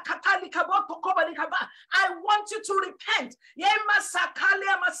 I want you to repent.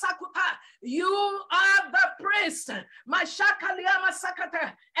 You are the priest.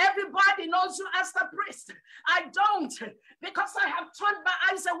 Everybody knows you as the priest. I don't, because I have turned my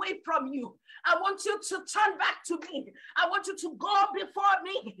eyes away from you. I want you to turn back to me. I want you to go before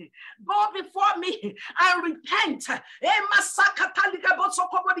me. Go before me and repent. I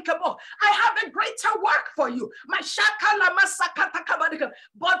have a greater work for you.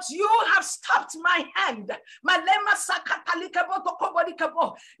 But you have stopped my hand.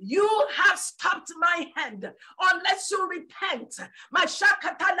 You have stopped my hand. Unless you repent.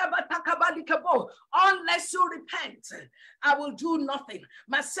 Unless you repent, I will do nothing.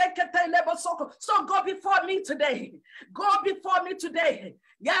 So go before me today. Go before me today.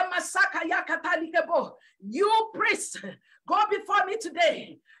 You priest, go before me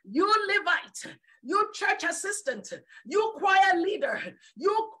today. You Levite, you church assistant, you choir leader,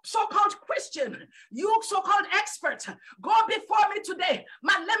 you so-called Christian, you so-called expert, go before me today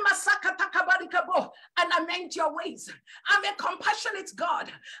and amend your ways. I'm a compassionate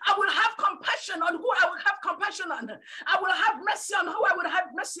God. I will have compassion on who I will have compassion on. I will have mercy on who I will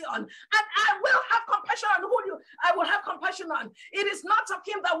have mercy on. And I will have compassion on who I will have compassion on. It is not of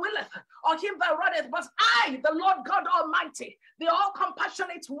him that willeth or him that runneth, but I, the Lord God Almighty, the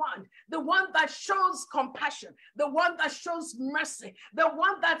all-compassionate one, the one that shows compassion, the one that shows mercy, the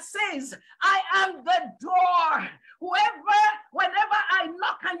one that says, I am the door. Whenever I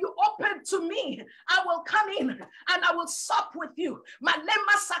knock and you open to me, I will come in and I will sup with you.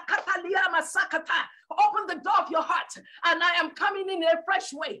 Open the door of your heart, and I am coming in a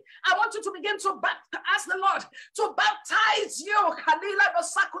fresh way. I want you to begin to ask the Lord to baptize you.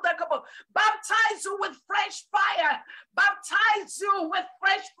 Baptize you with fresh fire. Baptize you with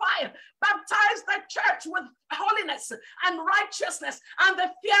fresh fire. Baptize the church with holiness and righteousness and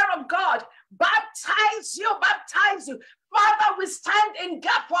the fear of God. Baptize you, baptize you. Father, we stand in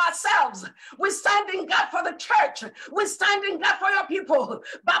gap for ourselves. We stand in gap for the church. We stand in gap for your people.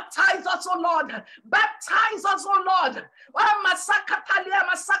 Baptize us, O Lord. Baptize us, O Lord.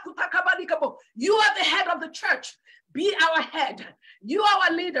 You are the head of the church. Be our head. You are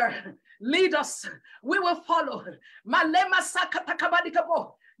our leader. Lead us. We will follow.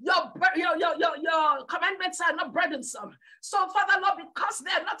 Your commandments are not burdensome. So, Father Lord, because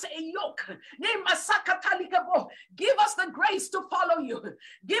they are not a yoke, give us the grace to follow you.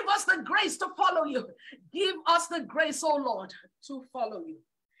 Give us the grace to follow you. Give us the grace, oh Lord, to follow you.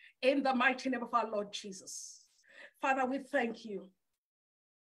 In the mighty name of our Lord Jesus. Father, we thank you.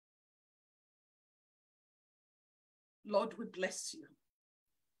 Lord, we bless you.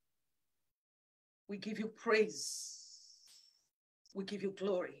 We give you praise. We give you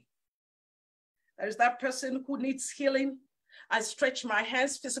glory. There is that person who needs healing. I stretch my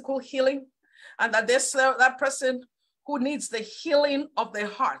hands, physical healing. And that there's that person who needs the healing of the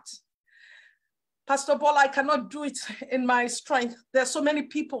heart. Pastor Bola, I cannot do it in my strength. There are so many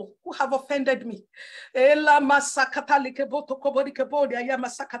people who have offended me. I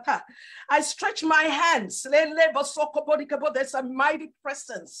stretch my hands. There's a mighty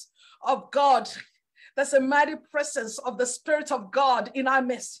presence of God. There's a mighty presence of the Spirit of God in our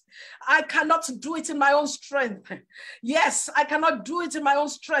midst. I cannot do it in my own strength. Yes, I cannot do it in my own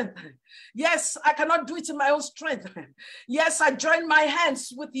strength. Yes, I cannot do it in my own strength. Yes, I join my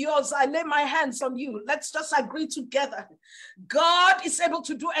hands with yours. I lay my hands on you. Let's just agree together. God is able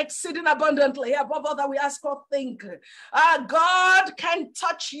to do exceeding abundantly above all that we ask or think. God can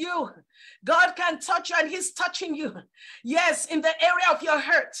touch you. God can touch you, and he's touching you. Yes, in the area of your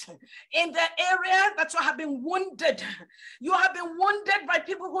hurt, in the area that you have been wounded. You have been wounded by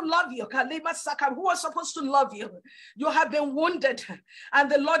people who love you, who are supposed to love you. You have been wounded, and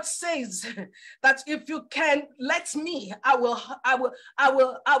the Lord says that if you can let me, I will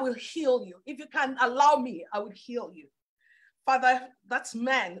heal you. If you can allow me, I will heal you. Father, that's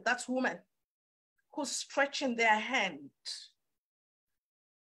man, that's woman who's stretching their hand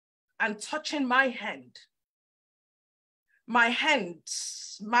and touching my hand. My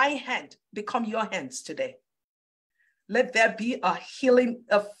hand become your hands today. Let there be a healing,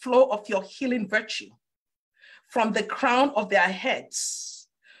 a flow of your healing virtue from the crown of their heads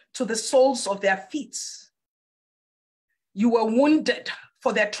to the soles of their feet. You were wounded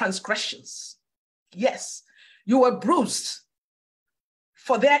for their transgressions. Yes, you were bruised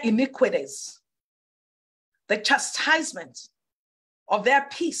for their iniquities. The chastisement of their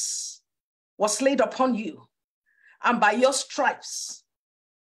peace was laid upon you, and by your stripes,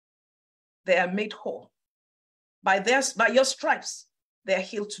 they are made whole. By your stripes, they are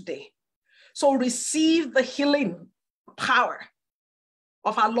healed today. So receive the healing power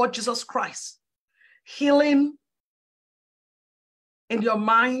of our Lord Jesus Christ. Healing in your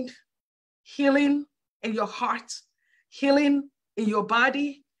mind, healing in your heart, healing in your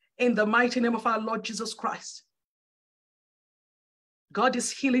body, in the mighty name of our Lord Jesus Christ. God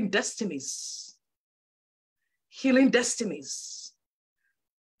is healing destinies. Healing destinies.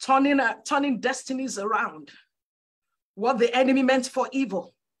 Turning destinies around. What the enemy meant for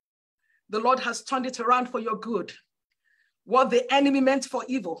evil, the Lord has turned it around for your good. What the enemy meant for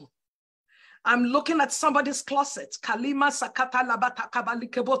evil. I'm looking at somebody's closet. Kalima sakata labata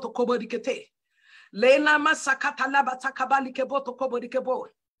kabalikebo to koborikete. Lelama sakata labata kabalikebo to koborikebo.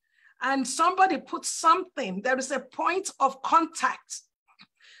 And somebody put something. There is a point of contact.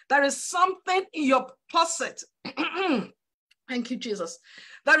 There is something in your closet. Thank you, Jesus.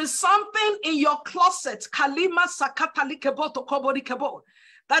 There is something in your closet. Kalima sakata likebo to koborikebo.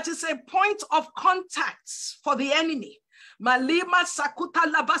 That is a point of contact for the enemy. Malima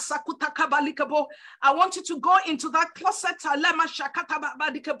sakuta laba sakuta kabalikebo. I want you to go into that closet. Alema shakata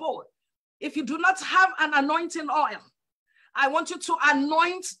babalikebo. If you do not have an anointing oil, I want you to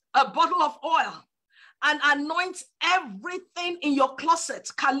anoint a bottle of oil and anoint everything in your closet.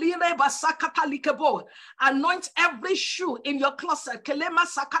 Kalire basakata likebo. Anoint every shoe in your closet. Kelema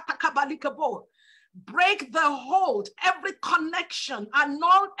sakata kabalikebo. Break the hold, every connection,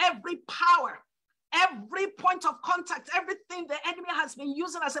 annul every power, every point of contact, everything the enemy has been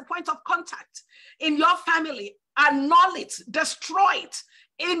using as a point of contact in your family. Annul it, destroy it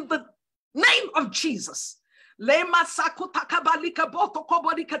in the name of Jesus.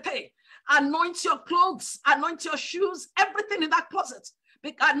 Anoint your clothes, anoint your shoes, everything in that closet.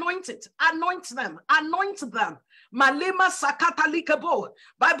 Anoint it, anoint them, anoint them. Malema sakata likabo.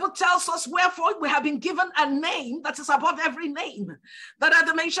 Bible tells us, wherefore we have been given a name that is above every name, that at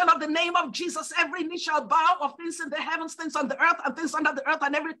the mention of the name of Jesus, every knee shall bow of things in the heavens, things on the earth, and things under the earth,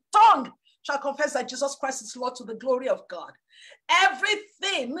 and every tongue shall confess that Jesus Christ is Lord, to the glory of God.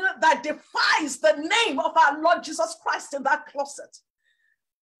 Everything that defies the name of our Lord Jesus Christ in that closet,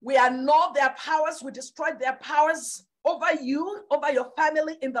 we annul their powers, we destroy their powers over you, over your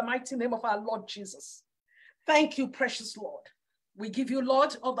family, in the mighty name of our Lord Jesus. Thank you, precious Lord. We give you,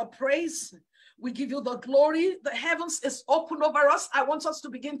 Lord, all the praise. We give you the glory. The heavens is open over us. I want us to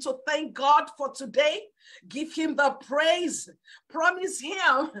begin to thank God for today. Give him the praise. Promise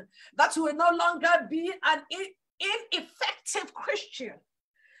him that you will no longer be an ineffective Christian,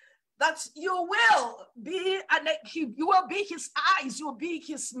 that you will be his eyes, you will be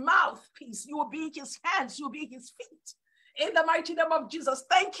his mouthpiece, you will be his hands, you will be his feet. In the mighty name of Jesus,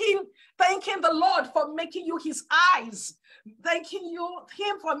 thanking the Lord for making you his eyes, thanking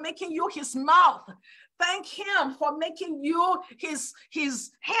him for making you his mouth, thank him for making you his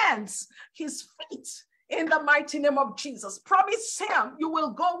hands, his feet. In the mighty name of Jesus, promise him you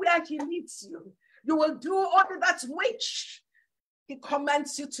will go where he leads you. You will do all that which he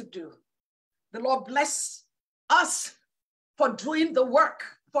commands you to do. The Lord bless us for doing the work,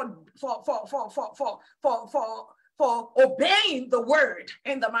 for obeying the word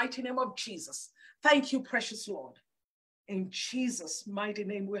in the mighty name of Jesus. Thank you, precious Lord. In Jesus' mighty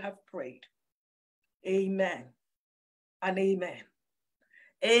name we have prayed. Amen and amen.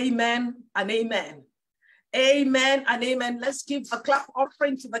 Amen and amen. Amen and amen. Let's give a clap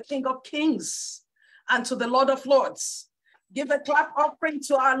offering to the King of Kings and to the Lord of Lords. Give a clap offering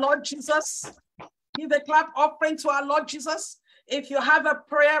to our Lord Jesus. Give a clap offering to our Lord Jesus. If you have a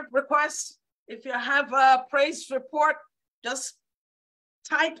prayer request, if you have a praise report, just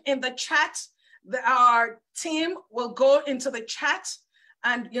type in the chat. Our team will go into the chat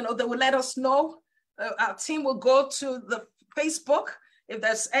and they will let us know. Our team will go to the Facebook. If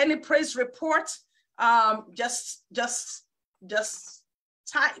there's any praise report, just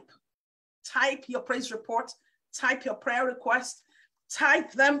type your praise report, type your prayer request,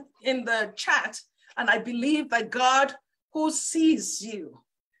 type them in the chat. And I believe that God who sees you,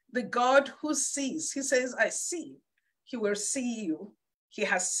 the God who sees, he says, I see, he will see you. He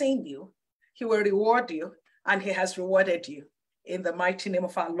has seen you. He will reward you, and he has rewarded you in the mighty name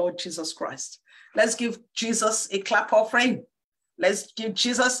of our Lord Jesus Christ. Let's give Jesus a clap offering. Let's give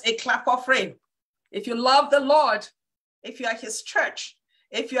Jesus a clap offering. If you love the Lord, if you are his church,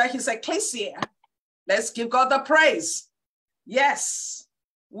 if you are his ecclesia, let's give God the praise. Yes,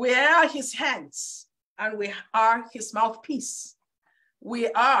 we are his hands and we are his mouthpiece. We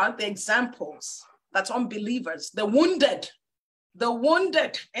are the examples that unbelievers, the wounded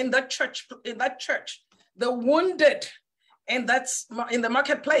in that church, the wounded in the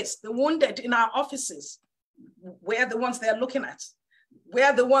marketplace, the wounded in our offices, we're the ones they are looking at.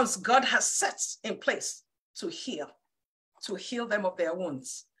 We're the ones God has set in place to heal them of their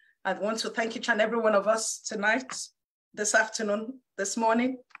wounds. I want to thank each and every one of us tonight, this afternoon, this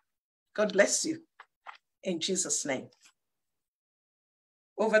morning. God bless you in Jesus' name.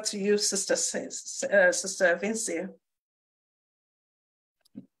 Over to you, Sister Vincia.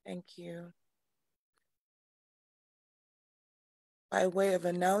 Thank you. By way of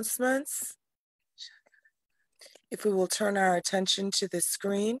announcements, if we will turn our attention to the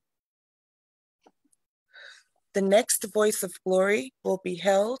screen, the next Voice of Glory will be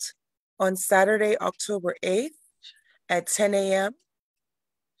held on Saturday, October 8th at 10 a.m.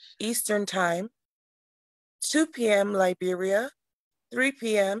 Eastern Time, 2 p.m. Liberia, 3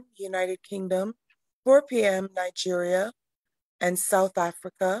 p.m. United Kingdom, 4 p.m. Nigeria and South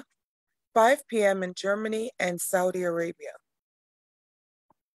Africa, 5 p.m. in Germany and Saudi Arabia.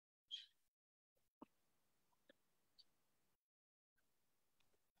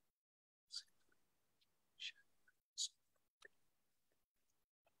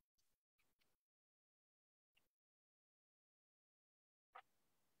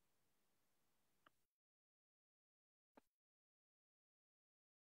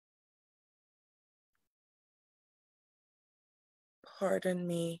 Pardon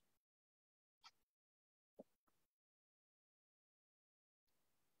me.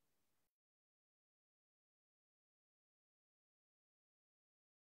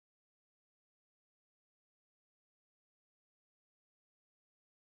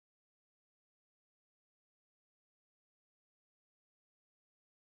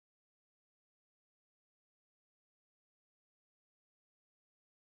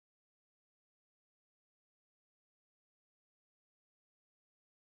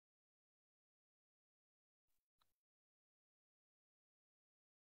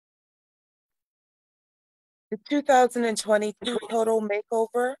 The 2022 Total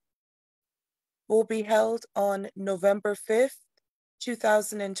Makeover will be held on November 5th,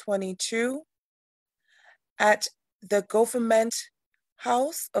 2022 at the Government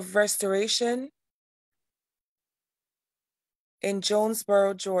House of Restoration in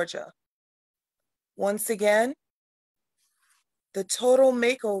Jonesboro, Georgia. Once again, the Total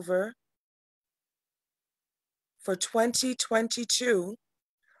Makeover for 2022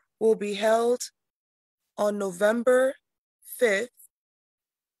 will be held on November 5th.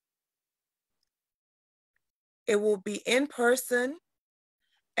 It will be in person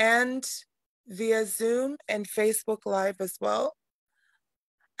and via Zoom and Facebook Live as well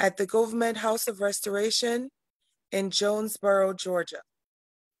at the Government House of Restoration in Jonesboro, Georgia.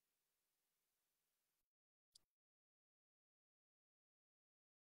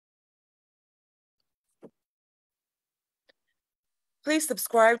 Please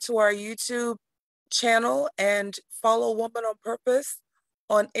subscribe to our YouTube channel and follow Woman on Purpose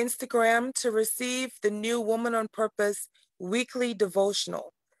on Instagram to receive the new Woman on Purpose weekly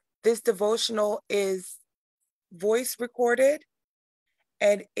devotional. This devotional is voice recorded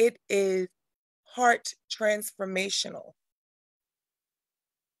and it is heart transformational.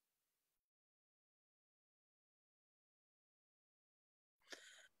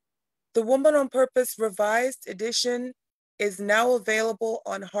 The Woman on Purpose revised edition is now available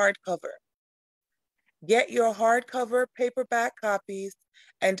on hardcover. Get your hardcover paperback copies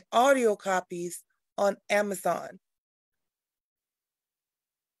and audio copies on Amazon.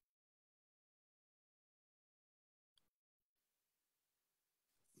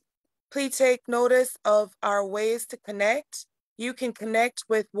 Please take notice of our ways to connect. You can connect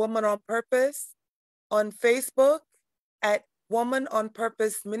with Woman on Purpose on Facebook at Woman on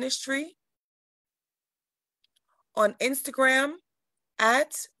Purpose Ministry, on Instagram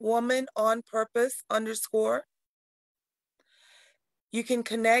at Woman on Purpose _. You can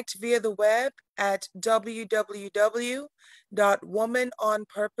connect via the web at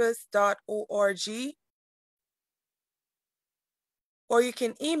www.womanonpurpose.org, or you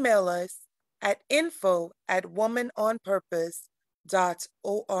can email us at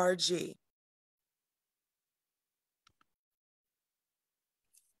info@womanonpurpose.org.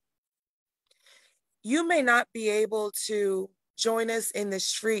 You may not be able to join us in the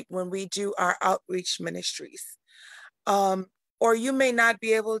street when we do our outreach ministries, or you may not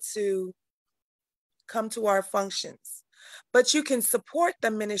be able to come to our functions, but you can support the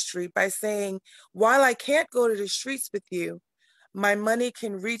ministry by saying, while I can't go to the streets with you, my money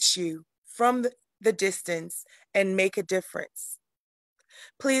can reach you from the distance and make a difference.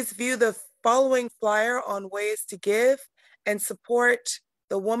 Please view the following flyer on ways to give and support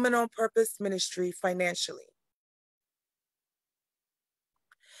the Woman on Purpose ministry financially.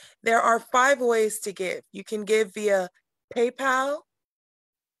 There are 5 ways to give. You can give via PayPal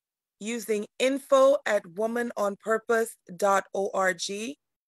using info@womanonpurpose.org.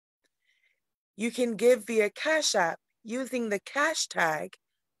 You can give via Cash App using the cash tag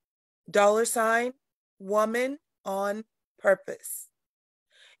 $Woman on Purpose.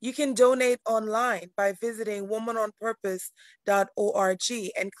 You can donate online by visiting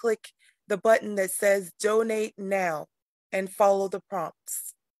womanonpurpose.org and click the button that says Donate Now and follow the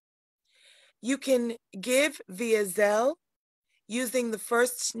prompts. You can give via Zelle using the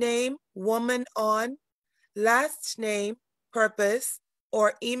first name Woman On, last name Purpose,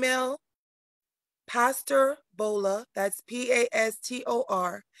 or email Pastor Bola, that's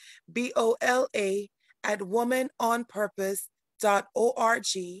PastorBola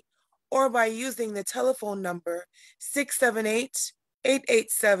 @womanonpurpose.org, or by using the telephone number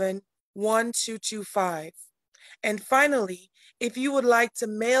 678-887-1225. And finally, if you would like to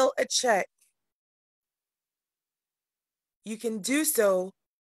mail a check, you can do so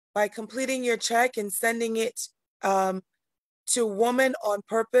by completing your check and sending it to Woman on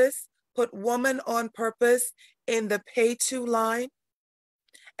Purpose. Put Woman on Purpose in the Pay To line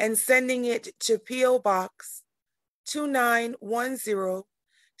and sending it to P.O. Box 2910,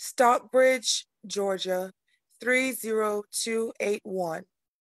 Stockbridge, Georgia 30281.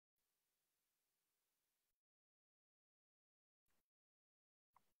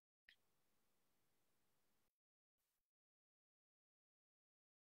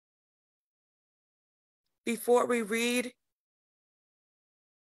 Before we read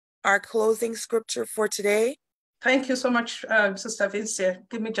our closing scripture for today. Thank you so much, Sister Vincia.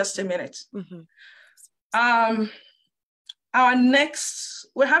 Give me just a minute. Mm-hmm. Our next,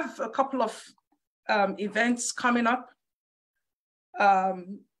 we have a couple of events coming up.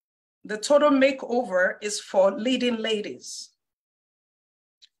 The Total Makeover is for leading ladies.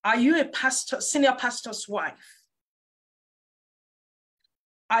 Are you a pastor, senior pastor's wife?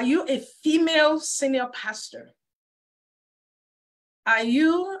 Are you a female senior pastor? Are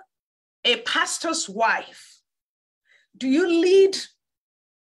you a pastor's wife? Do you lead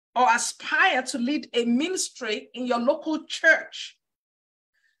or aspire to lead a ministry in your local church?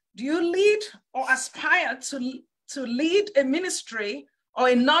 Do you lead or aspire to lead a ministry or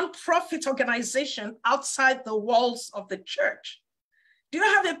a nonprofit organization outside the walls of the church? Do you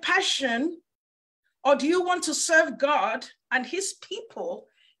have a passion, or do you want to serve God and his people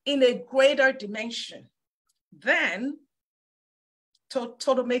in a greater dimension? Then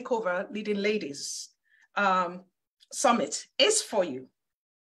Total Makeover Leading Ladies Summit is for you.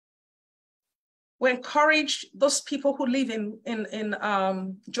 We encourage those people who live in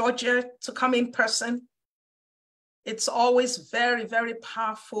Georgia to come in person. It's always very, very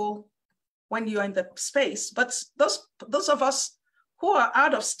powerful when you're in the space. But those of us who are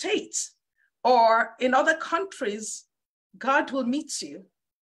out of state or in other countries, God will meet you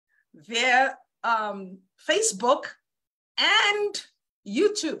via Facebook and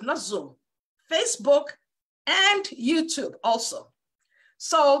YouTube, not Zoom, Facebook and YouTube also.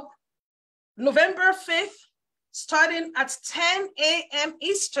 So November 5th, starting at 10 a.m.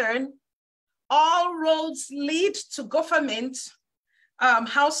 Eastern, all roads lead to government,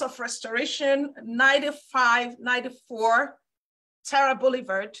 House of Restoration, 9594 Terra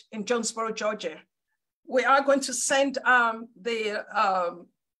Boulevard in Jonesboro, Georgia. We are going to send the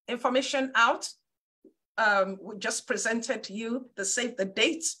information out. We just presented to you the save the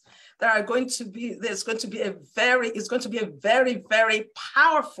dates. There's going to be a very, very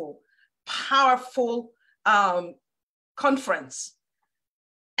powerful conference.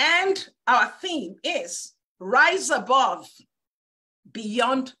 And our theme is Rise Above,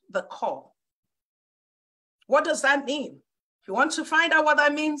 Beyond the Call. What does that mean? If you want to find out what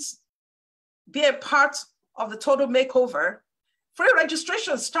that means, be a part of the Total Makeover. Free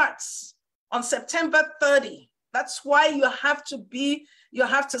registration starts on September 30. That's why you have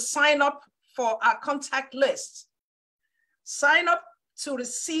to sign up for our contact list. Sign up to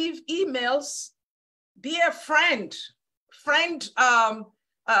receive emails. Be a friend,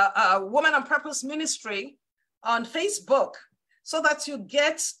 Woman on Purpose Ministry on Facebook, so that you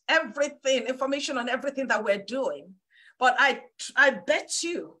get everything, information on everything that we're doing. But I bet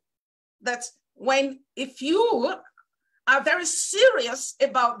you that if you are very serious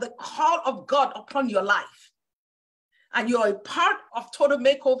about the call of God upon your life, and you're a part of Total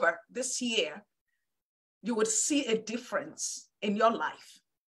Makeover this year, you would see a difference in your life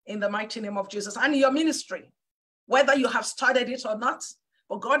in the mighty name of Jesus, and in your ministry, whether you have started it or not.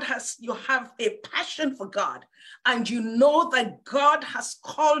 But you have a passion for God, and you know that God has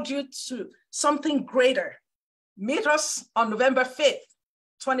called you to something greater. Meet us on November 5th,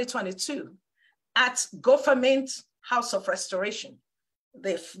 2022 at Government House of Restoration.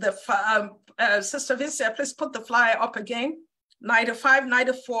 Sister Vincia, please put the flyer up again.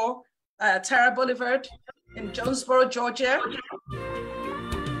 9594 Terra Boulevard in Jonesboro, Georgia.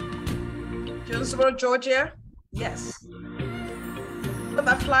 Jonesboro, Georgia. Yes. Put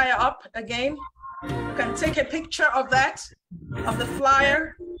that flyer up again. You can take a picture of that, of the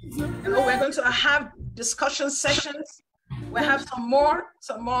flyer. We're going to have discussion sessions. We have some more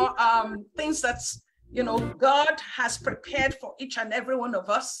things that's, God has prepared for each and every one of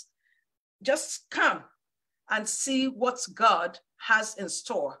us. Just come and see what God has in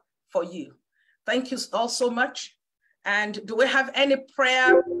store for you. Thank you all so much. And do we have any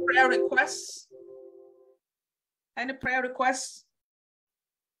prayer requests? Any prayer requests?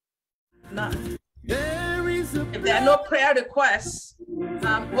 None. If there are no prayer requests,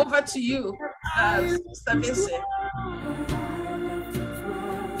 over to you, Sister Vincent.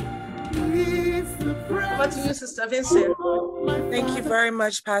 Over to you, Sister Vincent. Thank you very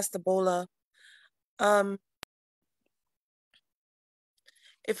much, Pastor Bola.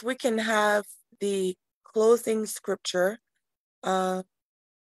 If we can have the closing scripture,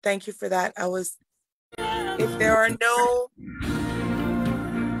 thank you for that. If there are no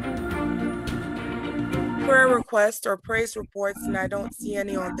prayer requests or praise reports, and I don't see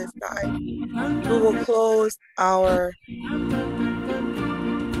any on this side, we will close our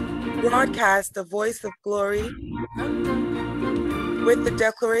broadcast, The Voice of Glory, with the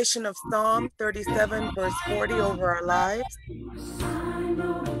declaration of Psalm 37, verse 40 over our lives.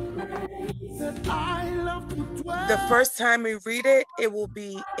 The first time we read it, it will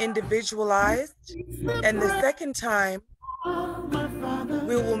be individualized, and the second time,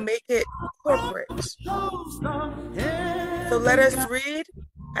 we will make it corporate. So let us read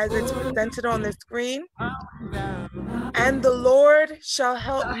as it's presented on the screen. And the Lord shall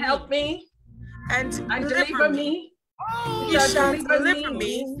help me and deliver me. He shall deliver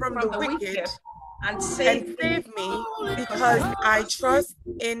me from the wicked and save me because I trust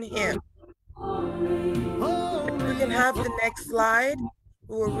in him. If we can have the next slide,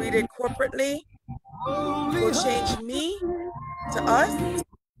 we will read it corporately. We'll change me to us.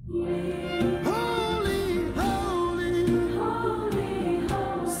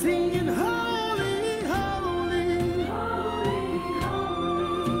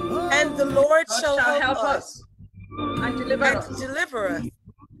 And the Lord shall help us and deliver us.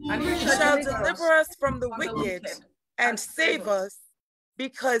 And he shall deliver us from the wicked and save us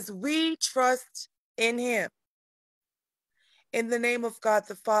because we trust in him. In the name of God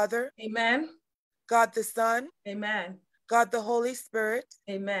the Father, amen. God the Son, amen. God the Holy Spirit,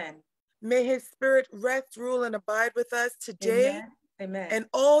 amen. May his spirit rest, rule, and abide with us today, amen. And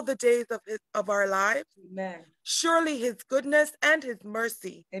all the days of our lives. Amen. Surely his goodness and his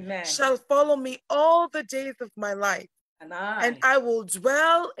mercy amen. shall follow me all the days of my life. And I will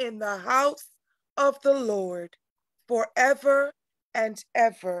dwell in the house of the Lord forever and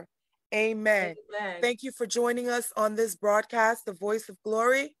ever. Amen. Amen. Thank you for joining us on this broadcast, The Voice of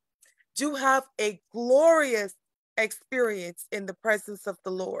Glory. Do have a glorious experience in the presence of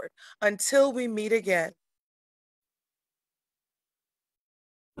the Lord. Until we meet again.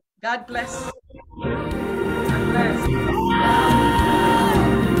 God bless.